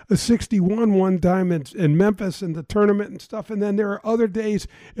shot a 61 one time in Memphis in the tournament and stuff, and then there are other days,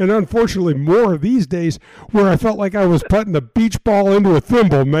 and unfortunately more of these days, where I felt like I was putting a beach ball into a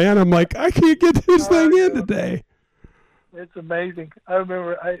thimble, man. I'm like, I can't get this thing in today. It's amazing. I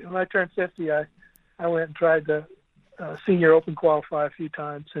remember when I turned 50, I went and tried to senior open qualify a few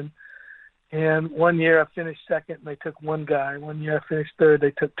times, and one year I finished second and they took one guy. One year I finished third,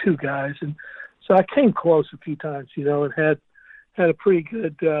 they took two guys, and so I came close a few times, and had a pretty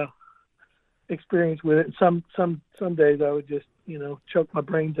good experience with it. And some days I would just choke my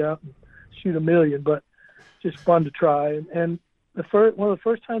brains out and shoot a million, but just fun to try. And one of the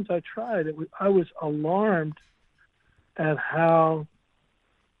first times I tried it, I was alarmed at how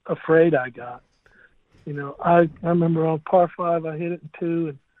afraid I got. I remember on par 5 I hit it in 2,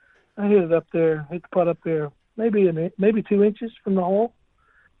 and I hit it up there, hit the putt up there, maybe 2 inches from the hole.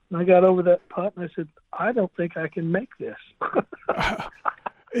 And I got over that putt and I said, I don't think I can make this.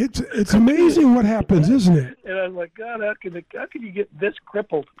 It's amazing what happens, isn't it? And I was like, God, how can you get this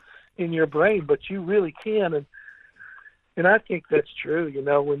crippled in your brain? But you really can, and I think that's true.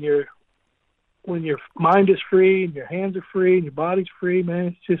 When your mind is free and your hands are free and your body's free, man,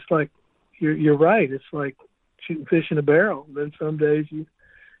 it's just like you're right. It's like shooting fish in a barrel. And then some days you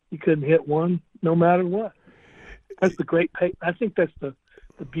couldn't hit one no matter what. That's the great I think that's the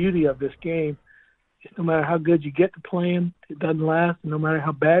beauty of this game. No matter how good you get to playing, it doesn't last. And no matter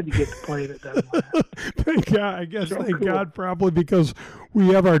how bad you get to playing, it doesn't last. Thank God. I guess thank God, probably because we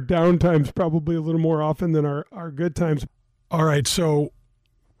have our down times probably a little more often than our good times. All right, so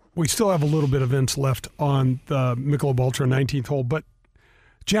we still have a little bit of Vince left on the Michelob Ultra 19th hole. But,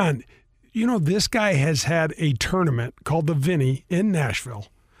 John, this guy has had a tournament called the Vinny in Nashville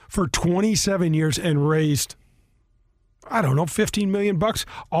for 27 years and raised, I don't know, $15 million,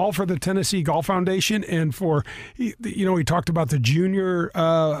 all for the Tennessee Golf Foundation and for, he talked about the junior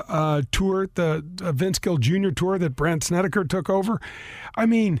tour, the Vince Gill Junior Tour that Brant Snedeker took over. I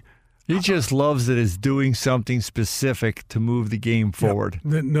mean, he just loves that it's doing something specific to move the game forward.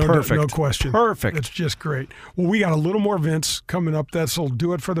 Perfect. No question. Perfect. It's just great. Well, we got a little more Vince coming up. That'll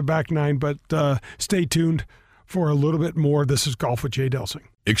do it for the back nine, but stay tuned for a little bit more. This is Golf with Jay Delsing.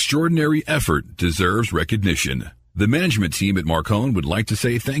 Extraordinary effort deserves recognition. The management team at Marcone would like to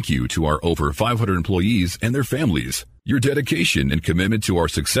say thank you to our over 500 employees and their families. Your dedication and commitment to our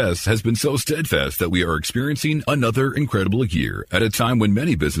success has been so steadfast that we are experiencing another incredible year at a time when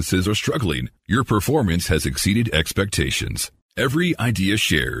many businesses are struggling. Your performance has exceeded expectations. Every idea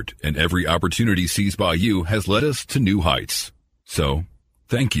shared and every opportunity seized by you has led us to new heights. So,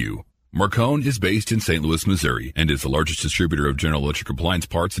 thank you. Marcone is based in St. Louis, Missouri, and is the largest distributor of General Electric appliance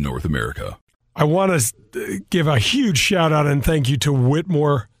parts in North America. I want to give a huge shout out and thank you to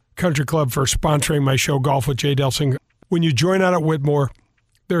Whitmore Country Club for sponsoring my show, Golf with Jay Delsing. When you join out at Whitmore,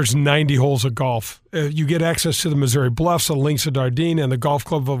 there's 90 holes of golf. You get access to the Missouri Bluffs, the Links of Dardenne, and the Golf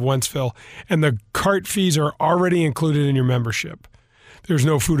Club of Wentzville, and the cart fees are already included in your membership. There's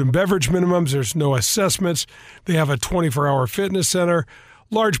no food and beverage minimums. There's no assessments. They have a 24-hour fitness center,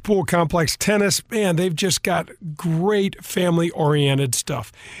 large pool complex, tennis. Man, they've just got great family-oriented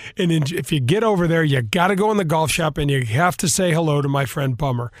stuff. And if you get over there, you got to go in the golf shop and you have to say hello to my friend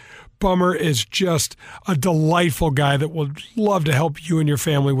Bummer. Bummer is just a delightful guy that would love to help you and your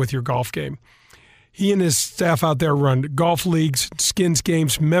family with your golf game. He and his staff out there run golf leagues, skins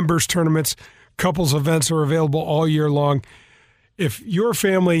games, members tournaments, couples events are available all year long. If your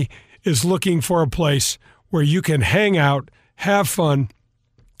family is looking for a place where you can hang out, have fun,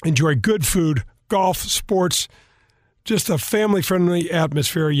 enjoy good food, golf, sports, just a family-friendly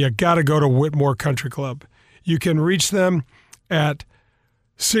atmosphere, you got to go to Whitmore Country Club. You can reach them at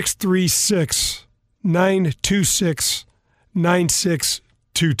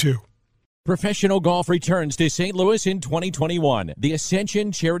 636-926-9622. Professional golf returns to St. Louis in 2021. The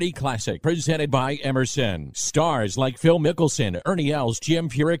Ascension Charity Classic, presented by Emerson. Stars like Phil Mickelson, Ernie Els, Jim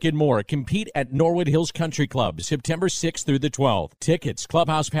Furyk, and more compete at Norwood Hills Country Club, September 6th through the 12th. Tickets,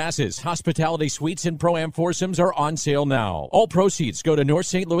 clubhouse passes, hospitality suites, and Pro-Am foursomes are on sale now. All proceeds go to North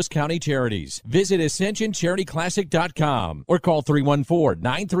St. Louis County Charities. Visit AscensionCharityClassic.com or call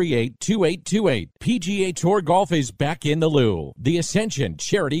 314-938-2828. PGA Tour Golf is back in the Lou. The Ascension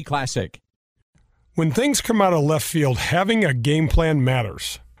Charity Classic. When things come out of left field, having a game plan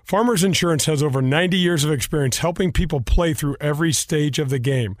matters. Farmers Insurance has over 90 years of experience helping people play through every stage of the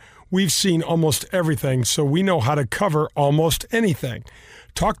game. We've seen almost everything, so we know how to cover almost anything.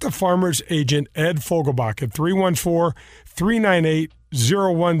 Talk to Farmers Agent Ed Fogelbach at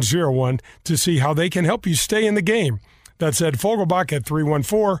 314-398-0101 to see how they can help you stay in the game. That's Ed Fogelbach at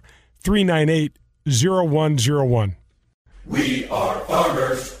 314-398-0101. We are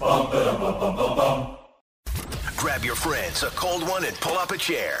farmers. Bum, ba, bum, bum, bum, bum. Grab your friends, a cold one, and pull up a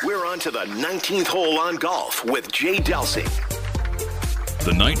chair. We're on to the 19th hole on golf with Jay Delsing. The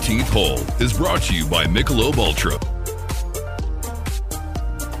 19th hole is brought to you by Michelob Ultra.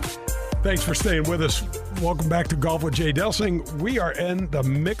 Thanks for staying with us. Welcome back to Golf with Jay Delsing. We are in the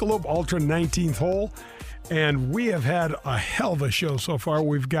Michelob Ultra 19th hole, and we have had a hell of a show so far.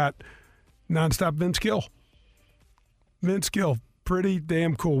 We've got nonstop Vince Gill. Vince Gill, pretty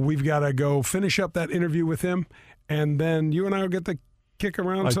damn cool. We've got to go finish up that interview with him, and then you and I will get to kick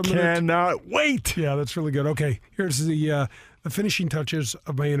around some of it. I cannot wait. Yeah, that's really good. Okay, here's the finishing touches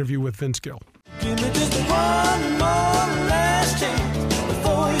of my interview with Vince Gill. Give me just one more last chance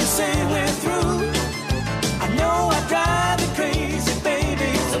before you say we're through. I know I drive you crazy, baby.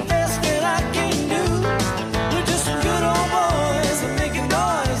 It's the best that I can do. We're just some good old boys and making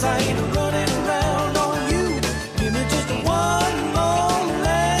noise. I ain't running around on you. Give me just one more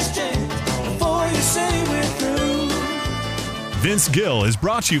last chance before you say we're through. Vince Gill is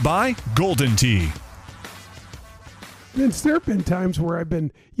brought to you by Golden Tee. Vince, there have been times where I've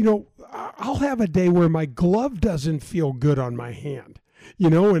been, I'll have a day where my glove doesn't feel good on my hand,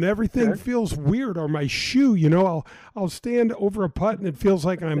 and everything feels weird, or my shoe, I'll stand over a putt and it feels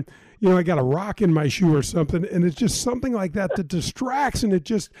like I'm, I got a rock in my shoe or something, and it's just something like that that distracts, and it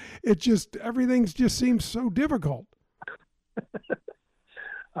just everything just seems so difficult.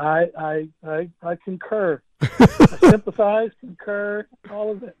 I concur. I sympathize, concur, all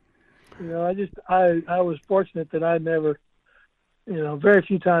of it. I was fortunate that I never, very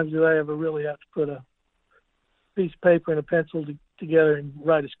few times did I ever really have to put a piece of paper and a pencil together and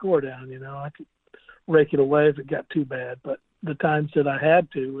write a score down. I could rake it away if it got too bad, but the times that I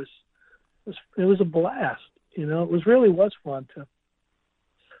had to it was a blast. It really was fun to.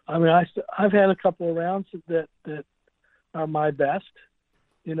 I mean, I've had a couple of rounds that are my best,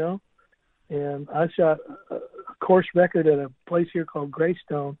 and I shot a course record at a place here called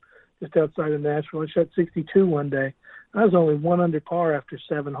Greystone, just outside of Nashville. I shot 62 one day. I was only 1 under par after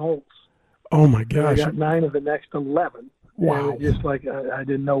 7 holes. Oh my gosh! And I got 9 of the next 11. Wow! And it just like I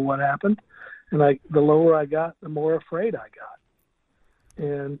didn't know what happened, and the lower I got, the more afraid I got,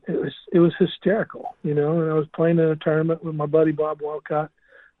 and it was hysterical, And I was playing in a tournament with my buddy Bob Walcott.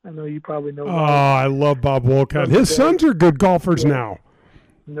 I know you probably know. Oh, I love Bob Walcott. His sons are good golfers now.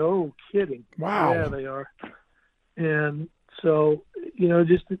 No kidding! Wow! Yeah, they are, and. So,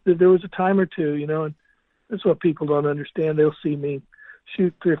 just there was a time or two, and that's what people don't understand. They'll see me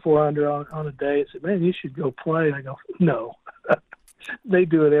shoot 300 or 400 on a day and say, man, you should go play. And I go, no. They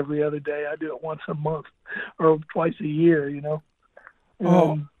do it every other day. I do it once a month or twice a year,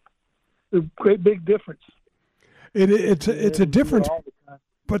 Oh. A great big difference. It's a difference.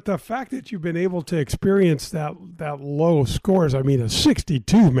 But the fact that you've been able to experience that low scores, I mean, a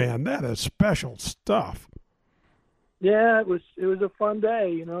 62, man, that is special stuff. Yeah, it was a fun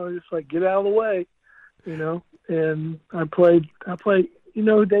day, just like get out of the way, and I played, you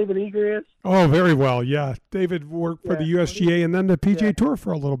know who David Eager is? Oh, very well, yeah. David worked for the USGA and then the PGA Tour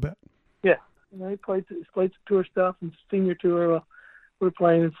for a little bit. Yeah, he played some tour stuff and senior tour. We were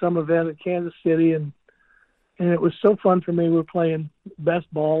playing in some event in Kansas City, and it was so fun for me. We were playing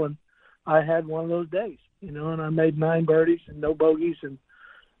best ball, and I had one of those days, and I made 9 birdies and no bogeys, and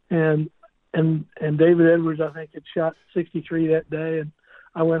David Edwards, I think, had shot 63 that day, and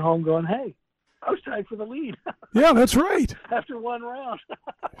I went home going, hey, I was tied for the lead. Yeah, that's right. After 1 round.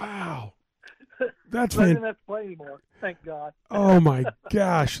 Wow. That's I didn't have to play anymore, thank God. Oh, my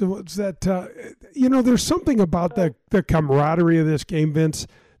gosh. What's that? There's something about the camaraderie of this game, Vince,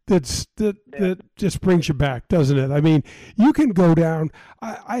 that just brings you back, doesn't it? I mean, you can go down.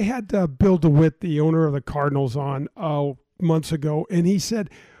 I had Bill DeWitt, the owner of the Cardinals, on months ago, and he said,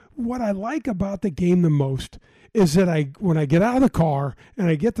 what I like about the game the most is that when I get out of the car and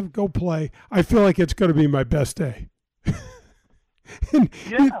I get to go play, I feel like it's going to be my best day. And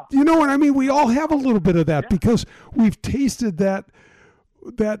you know what I mean? We all have a little bit of that because we've tasted that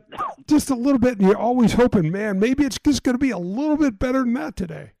just a little bit, and you're always hoping, man, maybe it's just going to be a little bit better than that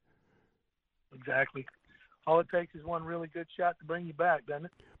today. Exactly. All it takes is one really good shot to bring you back, doesn't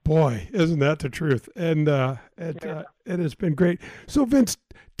it? Boy, isn't that the truth? And it has been great. So, Vince,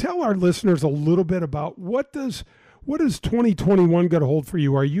 tell our listeners a little bit about what is 2021 going to hold for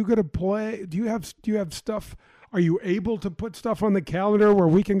you? Are you going to play? Do you have stuff? Are you able to put stuff on the calendar where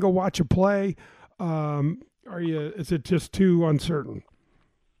we can go watch a play? Is it just too uncertain?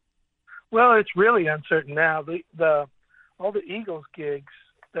 Well, it's really uncertain now. All the Eagles gigs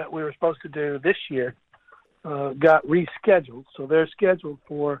that we were supposed to do this year got rescheduled, so they're scheduled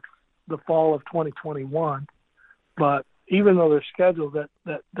for the fall of 2021. But even though they're scheduled,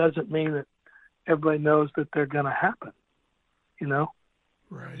 that doesn't mean that everybody knows that they're going to happen,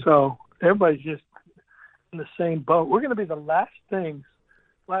 Right. So everybody's just in the same boat. We're going to be the last thing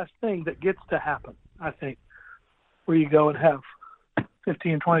that gets to happen, I think, where you go and have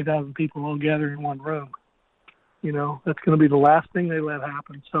 15, 20,000 people all gather in one room. You know, that's going to be the last thing they let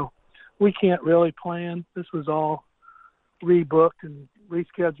happen. So we can't really plan. This was all rebooked and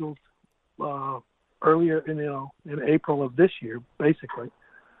rescheduled earlier in April of this year, basically.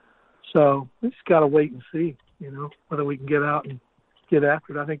 So we just got to wait and see, whether we can get out and get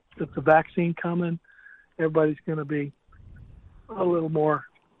after it. I think with the vaccine coming, everybody's going to be a little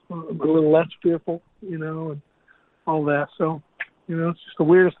less fearful, and all that. So, it's just the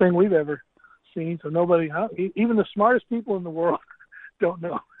weirdest thing we've ever seen. So even the smartest people in the world don't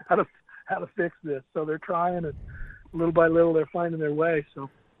know how to fix this. So they're trying, and little by little they're finding their way. So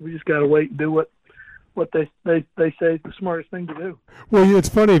we just got to wait and do what they say is the smartest thing to do. Well, it's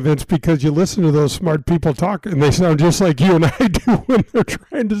funny, Vince, because you listen to those smart people talk, and they sound just like you and I do when they're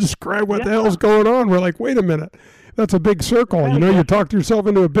trying to describe what the hell's going on. We're like, wait a minute, that's a big circle. You talked yourself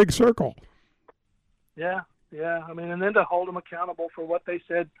into a big circle. Yeah. I mean, and then to hold them accountable for what they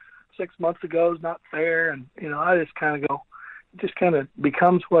said 6 months ago is not fair. And, I just kind of go, it just kind of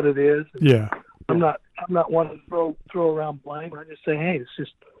becomes what it is. Yeah. I'm not one to throw around blame. I just say, hey,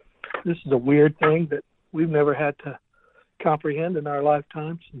 this is a weird thing that we've never had to comprehend in our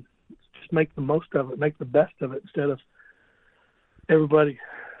lifetimes, and just make the most of it, make the best of it, instead of everybody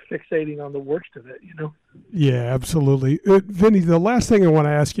fixating on the worst of it, Yeah, absolutely. Vinny, the last thing I want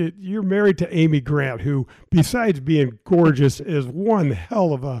to ask you, you're married to Amy Grant, who, besides being gorgeous, is one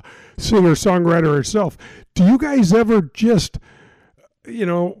hell of a singer-songwriter herself. Do you guys ever just,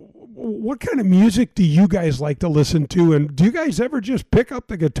 what kind of music do you guys like to listen to? And do you guys ever just pick up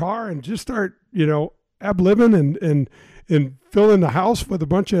the guitar and just start, ad-libbing and filling the house with a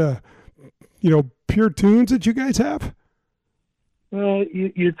bunch of, pure tunes that you guys have? Well,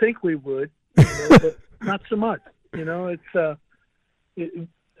 you'd think we would, but not so much. It's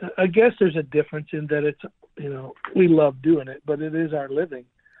I guess there's a difference in that it's, we love doing it, but it is our living,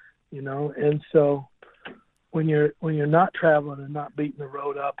 and so when you're not traveling and not beating the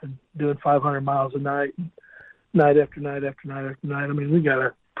road up and doing 500 miles a night, night after night after night after night, I mean, we got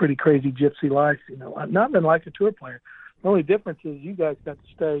a pretty crazy gypsy life, not been like a tour player. The only difference is you guys got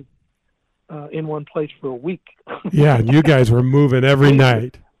to stay in one place for a week. Yeah, and you guys were moving every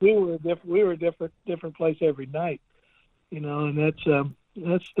night. We were a different place every night, and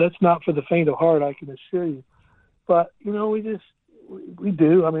that's not for the faint of heart, I can assure you. But we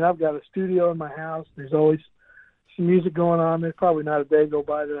do. I mean, I've got a studio in my house. There's always some music going on. There's probably not a day go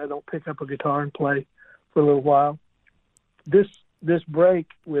by that I don't pick up a guitar and play for a little while. This break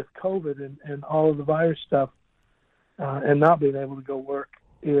with COVID and all of the virus stuff, and not being able to go work,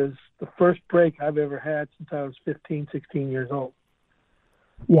 is the first break I've ever had since I was 15, 16 years old.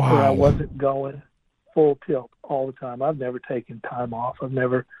 Wow. Where I wasn't going full tilt all the time. I've never taken time off. I've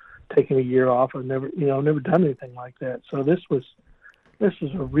never taken a year off. I've never done anything like that. So this was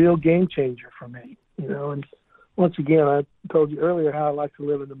a real game changer for me, and once again, I told you earlier how I like to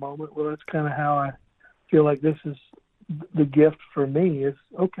live in the moment. Well, that's kind of how I feel like this is the gift for me is,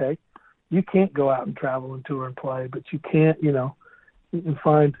 okay, you can't go out and travel and tour and play, but you can't, you can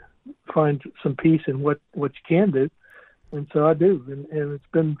find some peace in what you can do. And so I do. And it's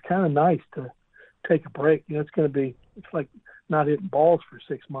been kind of nice to take a break. It's like not hitting balls for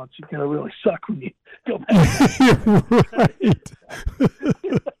 6 months. You kind of really suck when you go back. Right.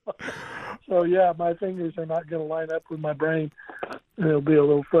 So yeah, my fingers are not going to line up with my brain. And it'll be a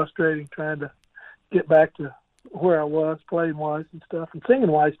little frustrating trying to get back to where I was playing wise and stuff, and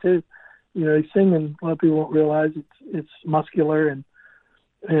singing wise too. Singing, a lot of people won't realize it's muscular and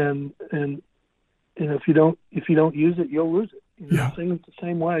if you don't use it, you'll lose it. Singing's the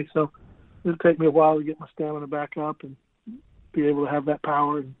same way. So it'll take me a while to get my stamina back up and be able to have that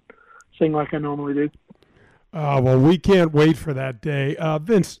power and sing like I normally do. Well, we can't wait for that day.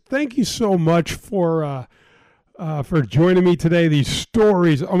 Vince, thank you so much for joining me today. These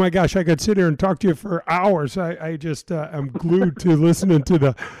stories, oh my gosh, I could sit here and talk to you for hours. I just I'm glued to listening to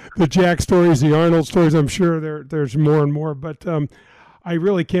the Jack stories, the Arnold stories. I'm sure there's more and more, but I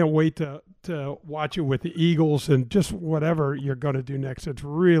really can't wait to watch it with the Eagles and just whatever you're going to do next. It's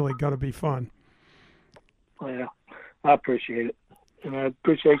really going to be fun. Well, yeah, I appreciate it, and I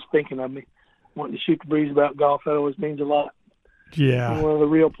appreciate you thinking of me, wanting to shoot the breeze about golf. That always means a lot. Yeah. When one of the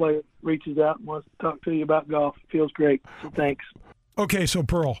real players reaches out and wants to talk to you about golf, it feels great. So thanks. Okay, so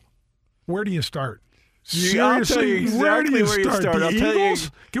Pearl, where do you start? I'll tell you exactly where you start. The Eagles?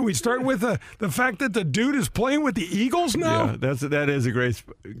 Can we start with the fact that the dude is playing with the Eagles now? Yeah, that is a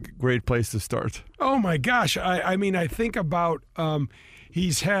great place to start. Oh my gosh! I mean, I think about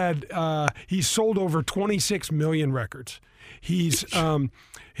he's sold over 26 million records. He's had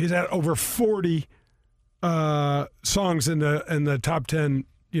over 40 songs in the top 10,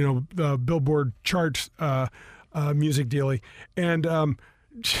 the Billboard charts music dealie, and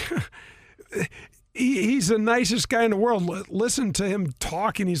he's the nicest guy in the world. Listen to him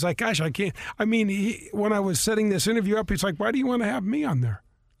talk, and he's like, "Gosh, I can't." I mean, when I was setting this interview up, he's like, "Why do you want to have me on there?"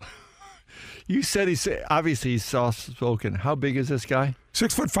 You said obviously he's soft-spoken. How big is this guy?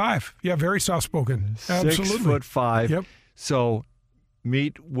 6'5". Yeah, very soft-spoken. Absolutely. 6'5". Yep. So,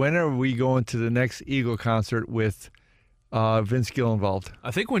 when are we going to the next Eagle concert with Vince Gill involved?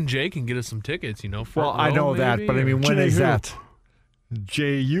 I think when Jay can get us some tickets, I know that, but I mean, when is that?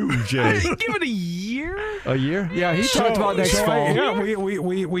 J-U-J. Give it a year? A year? Yeah, he talked about next fall.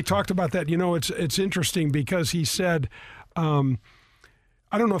 We talked about that. It's interesting because he said,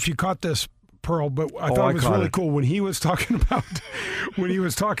 I don't know if you caught this, Pearl, but I thought it was really cool when he was talking about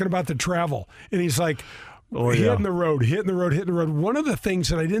the travel, and he's like, hitting the road. One of the things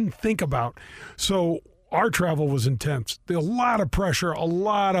that I didn't think about, so our travel was intense. A lot of pressure, a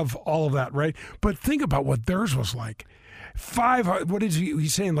lot of all of that, right? But think about what theirs was like. 500,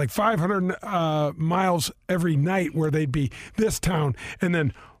 he's saying, like 500 miles every night where they'd be this town and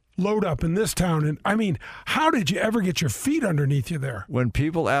then load up in this town. And I mean, how did you ever get your feet underneath you there? When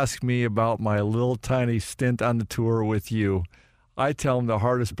people ask me about my little tiny stint on the tour with you, I tell them the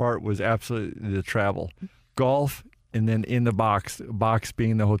hardest part was absolutely the travel. Golf, and then in the box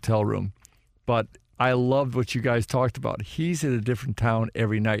being the hotel room. But I loved what you guys talked about. He's in a different town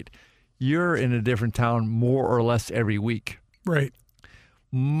every night. You're in a different town more or less every week. Right.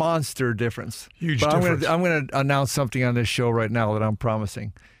 Monster difference. Huge but difference. I'm going to announce something on this show right now that I'm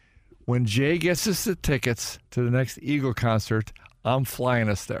promising. When Jay gets us the tickets to the next Eagle concert, I'm flying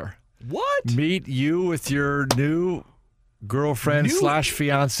us there. What? Meet you with your new girlfriend /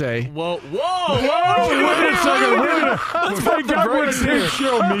 fiance. Whoa! Wait a second. Let's pump the brakes here.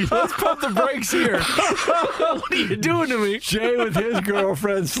 Let's pump the brakes here. What are you doing to me? Jay with his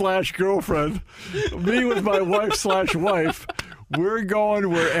girlfriend / girlfriend. Me with my wife / wife. We're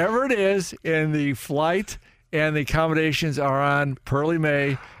going wherever it is, and the flight and the accommodations are on Pearly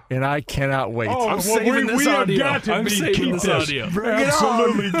May. And I cannot wait. Oh, I'm saving this audio. I'm saving this audio.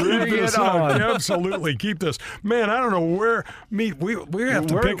 Absolutely, Bring it on. Absolutely, keep this. Man, I don't know where. We have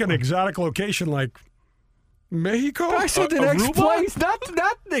to pick an exotic location like Mexico. I said the next place, not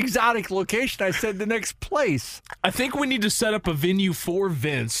the exotic location. I said the next place. I think we need to set up a venue for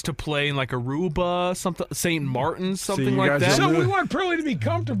Vince to play in like Aruba, something, St. Martin, something like that. So we want Pearly to be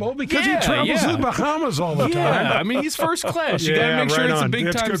comfortable because he travels to the Bahamas all the time. Yeah, I mean, he's first class. You got to make sure it's a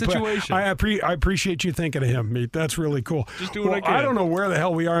big-time situation. I appreciate you thinking of him, Meat. That's really cool. Just do what I can. I don't know where the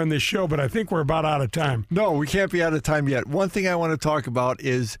hell we are in this show, but I think we're about out of time. No, we can't be out of time yet. One thing I want to talk about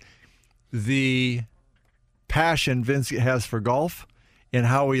is the passion Vince has for golf and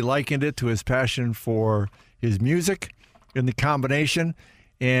how he likened it to his passion for his music and the combination.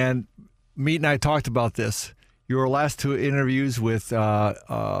 And Meat and I talked about this. Your last two interviews with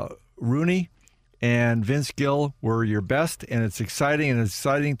Rooney and Vince Gill were your best, and it's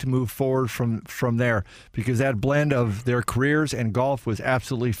exciting to move forward from there because that blend of their careers and golf was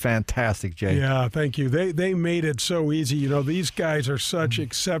absolutely fantastic, Jay. Yeah, thank you. They made it so easy. These guys are such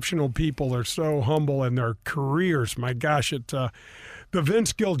exceptional people. They're so humble in their careers. My gosh, the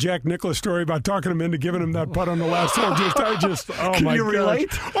Vince Gill Jack Nicklaus story about talking him into giving him that putt on the last hole. Can you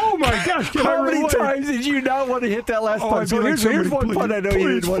relate? Oh my gosh! How many times did you not want to hit that last putt? So here's one putt I know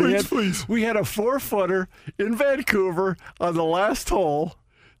you didn't want to hit. Please. We had a 4-footer in Vancouver on the last hole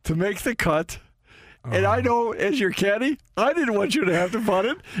to make the cut. And I know, as your caddy, I didn't want you to have to putt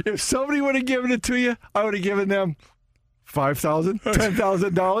it. If somebody would have given it to you, I would have given them $5,000,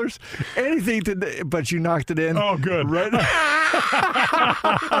 $10,000, anything but you knocked it in. Oh, good. Right.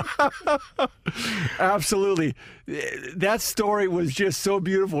 Absolutely. That story was just so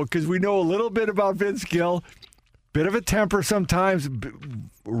beautiful because we know a little bit about Vince Gill. Bit of a temper sometimes,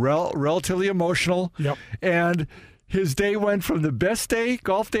 relatively emotional. Yep. And his day went from the best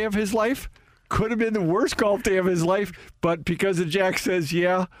golf day of his life, could have been the worst golf day of his life, but because the Jack says,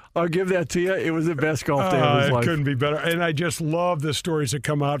 yeah, I'll give that to you, it was the best golf day of his life. It couldn't be better. And I just love the stories that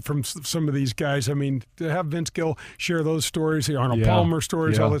come out from some of these guys. I mean, to have Vince Gill share those stories, the Arnold Palmer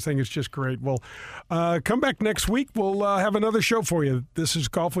stories, all this thing is just great. Well, come back next week. We'll have another show for you. This is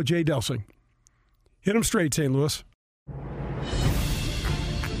Golf with Jay Delsing. Hit 'em straight, St. Louis.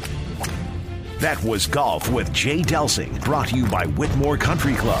 That was Golf with Jay Delsing, brought to you by Whitmore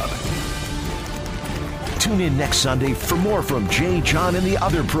Country Club. Tune in next Sunday for more from Jay, John, and the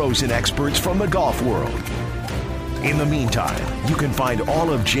other pros and experts from the golf world. In the meantime, you can find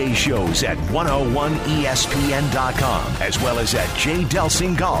all of Jay's shows at 101ESPN.com as well as at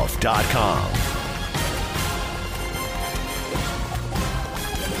jdelsinggolf.com.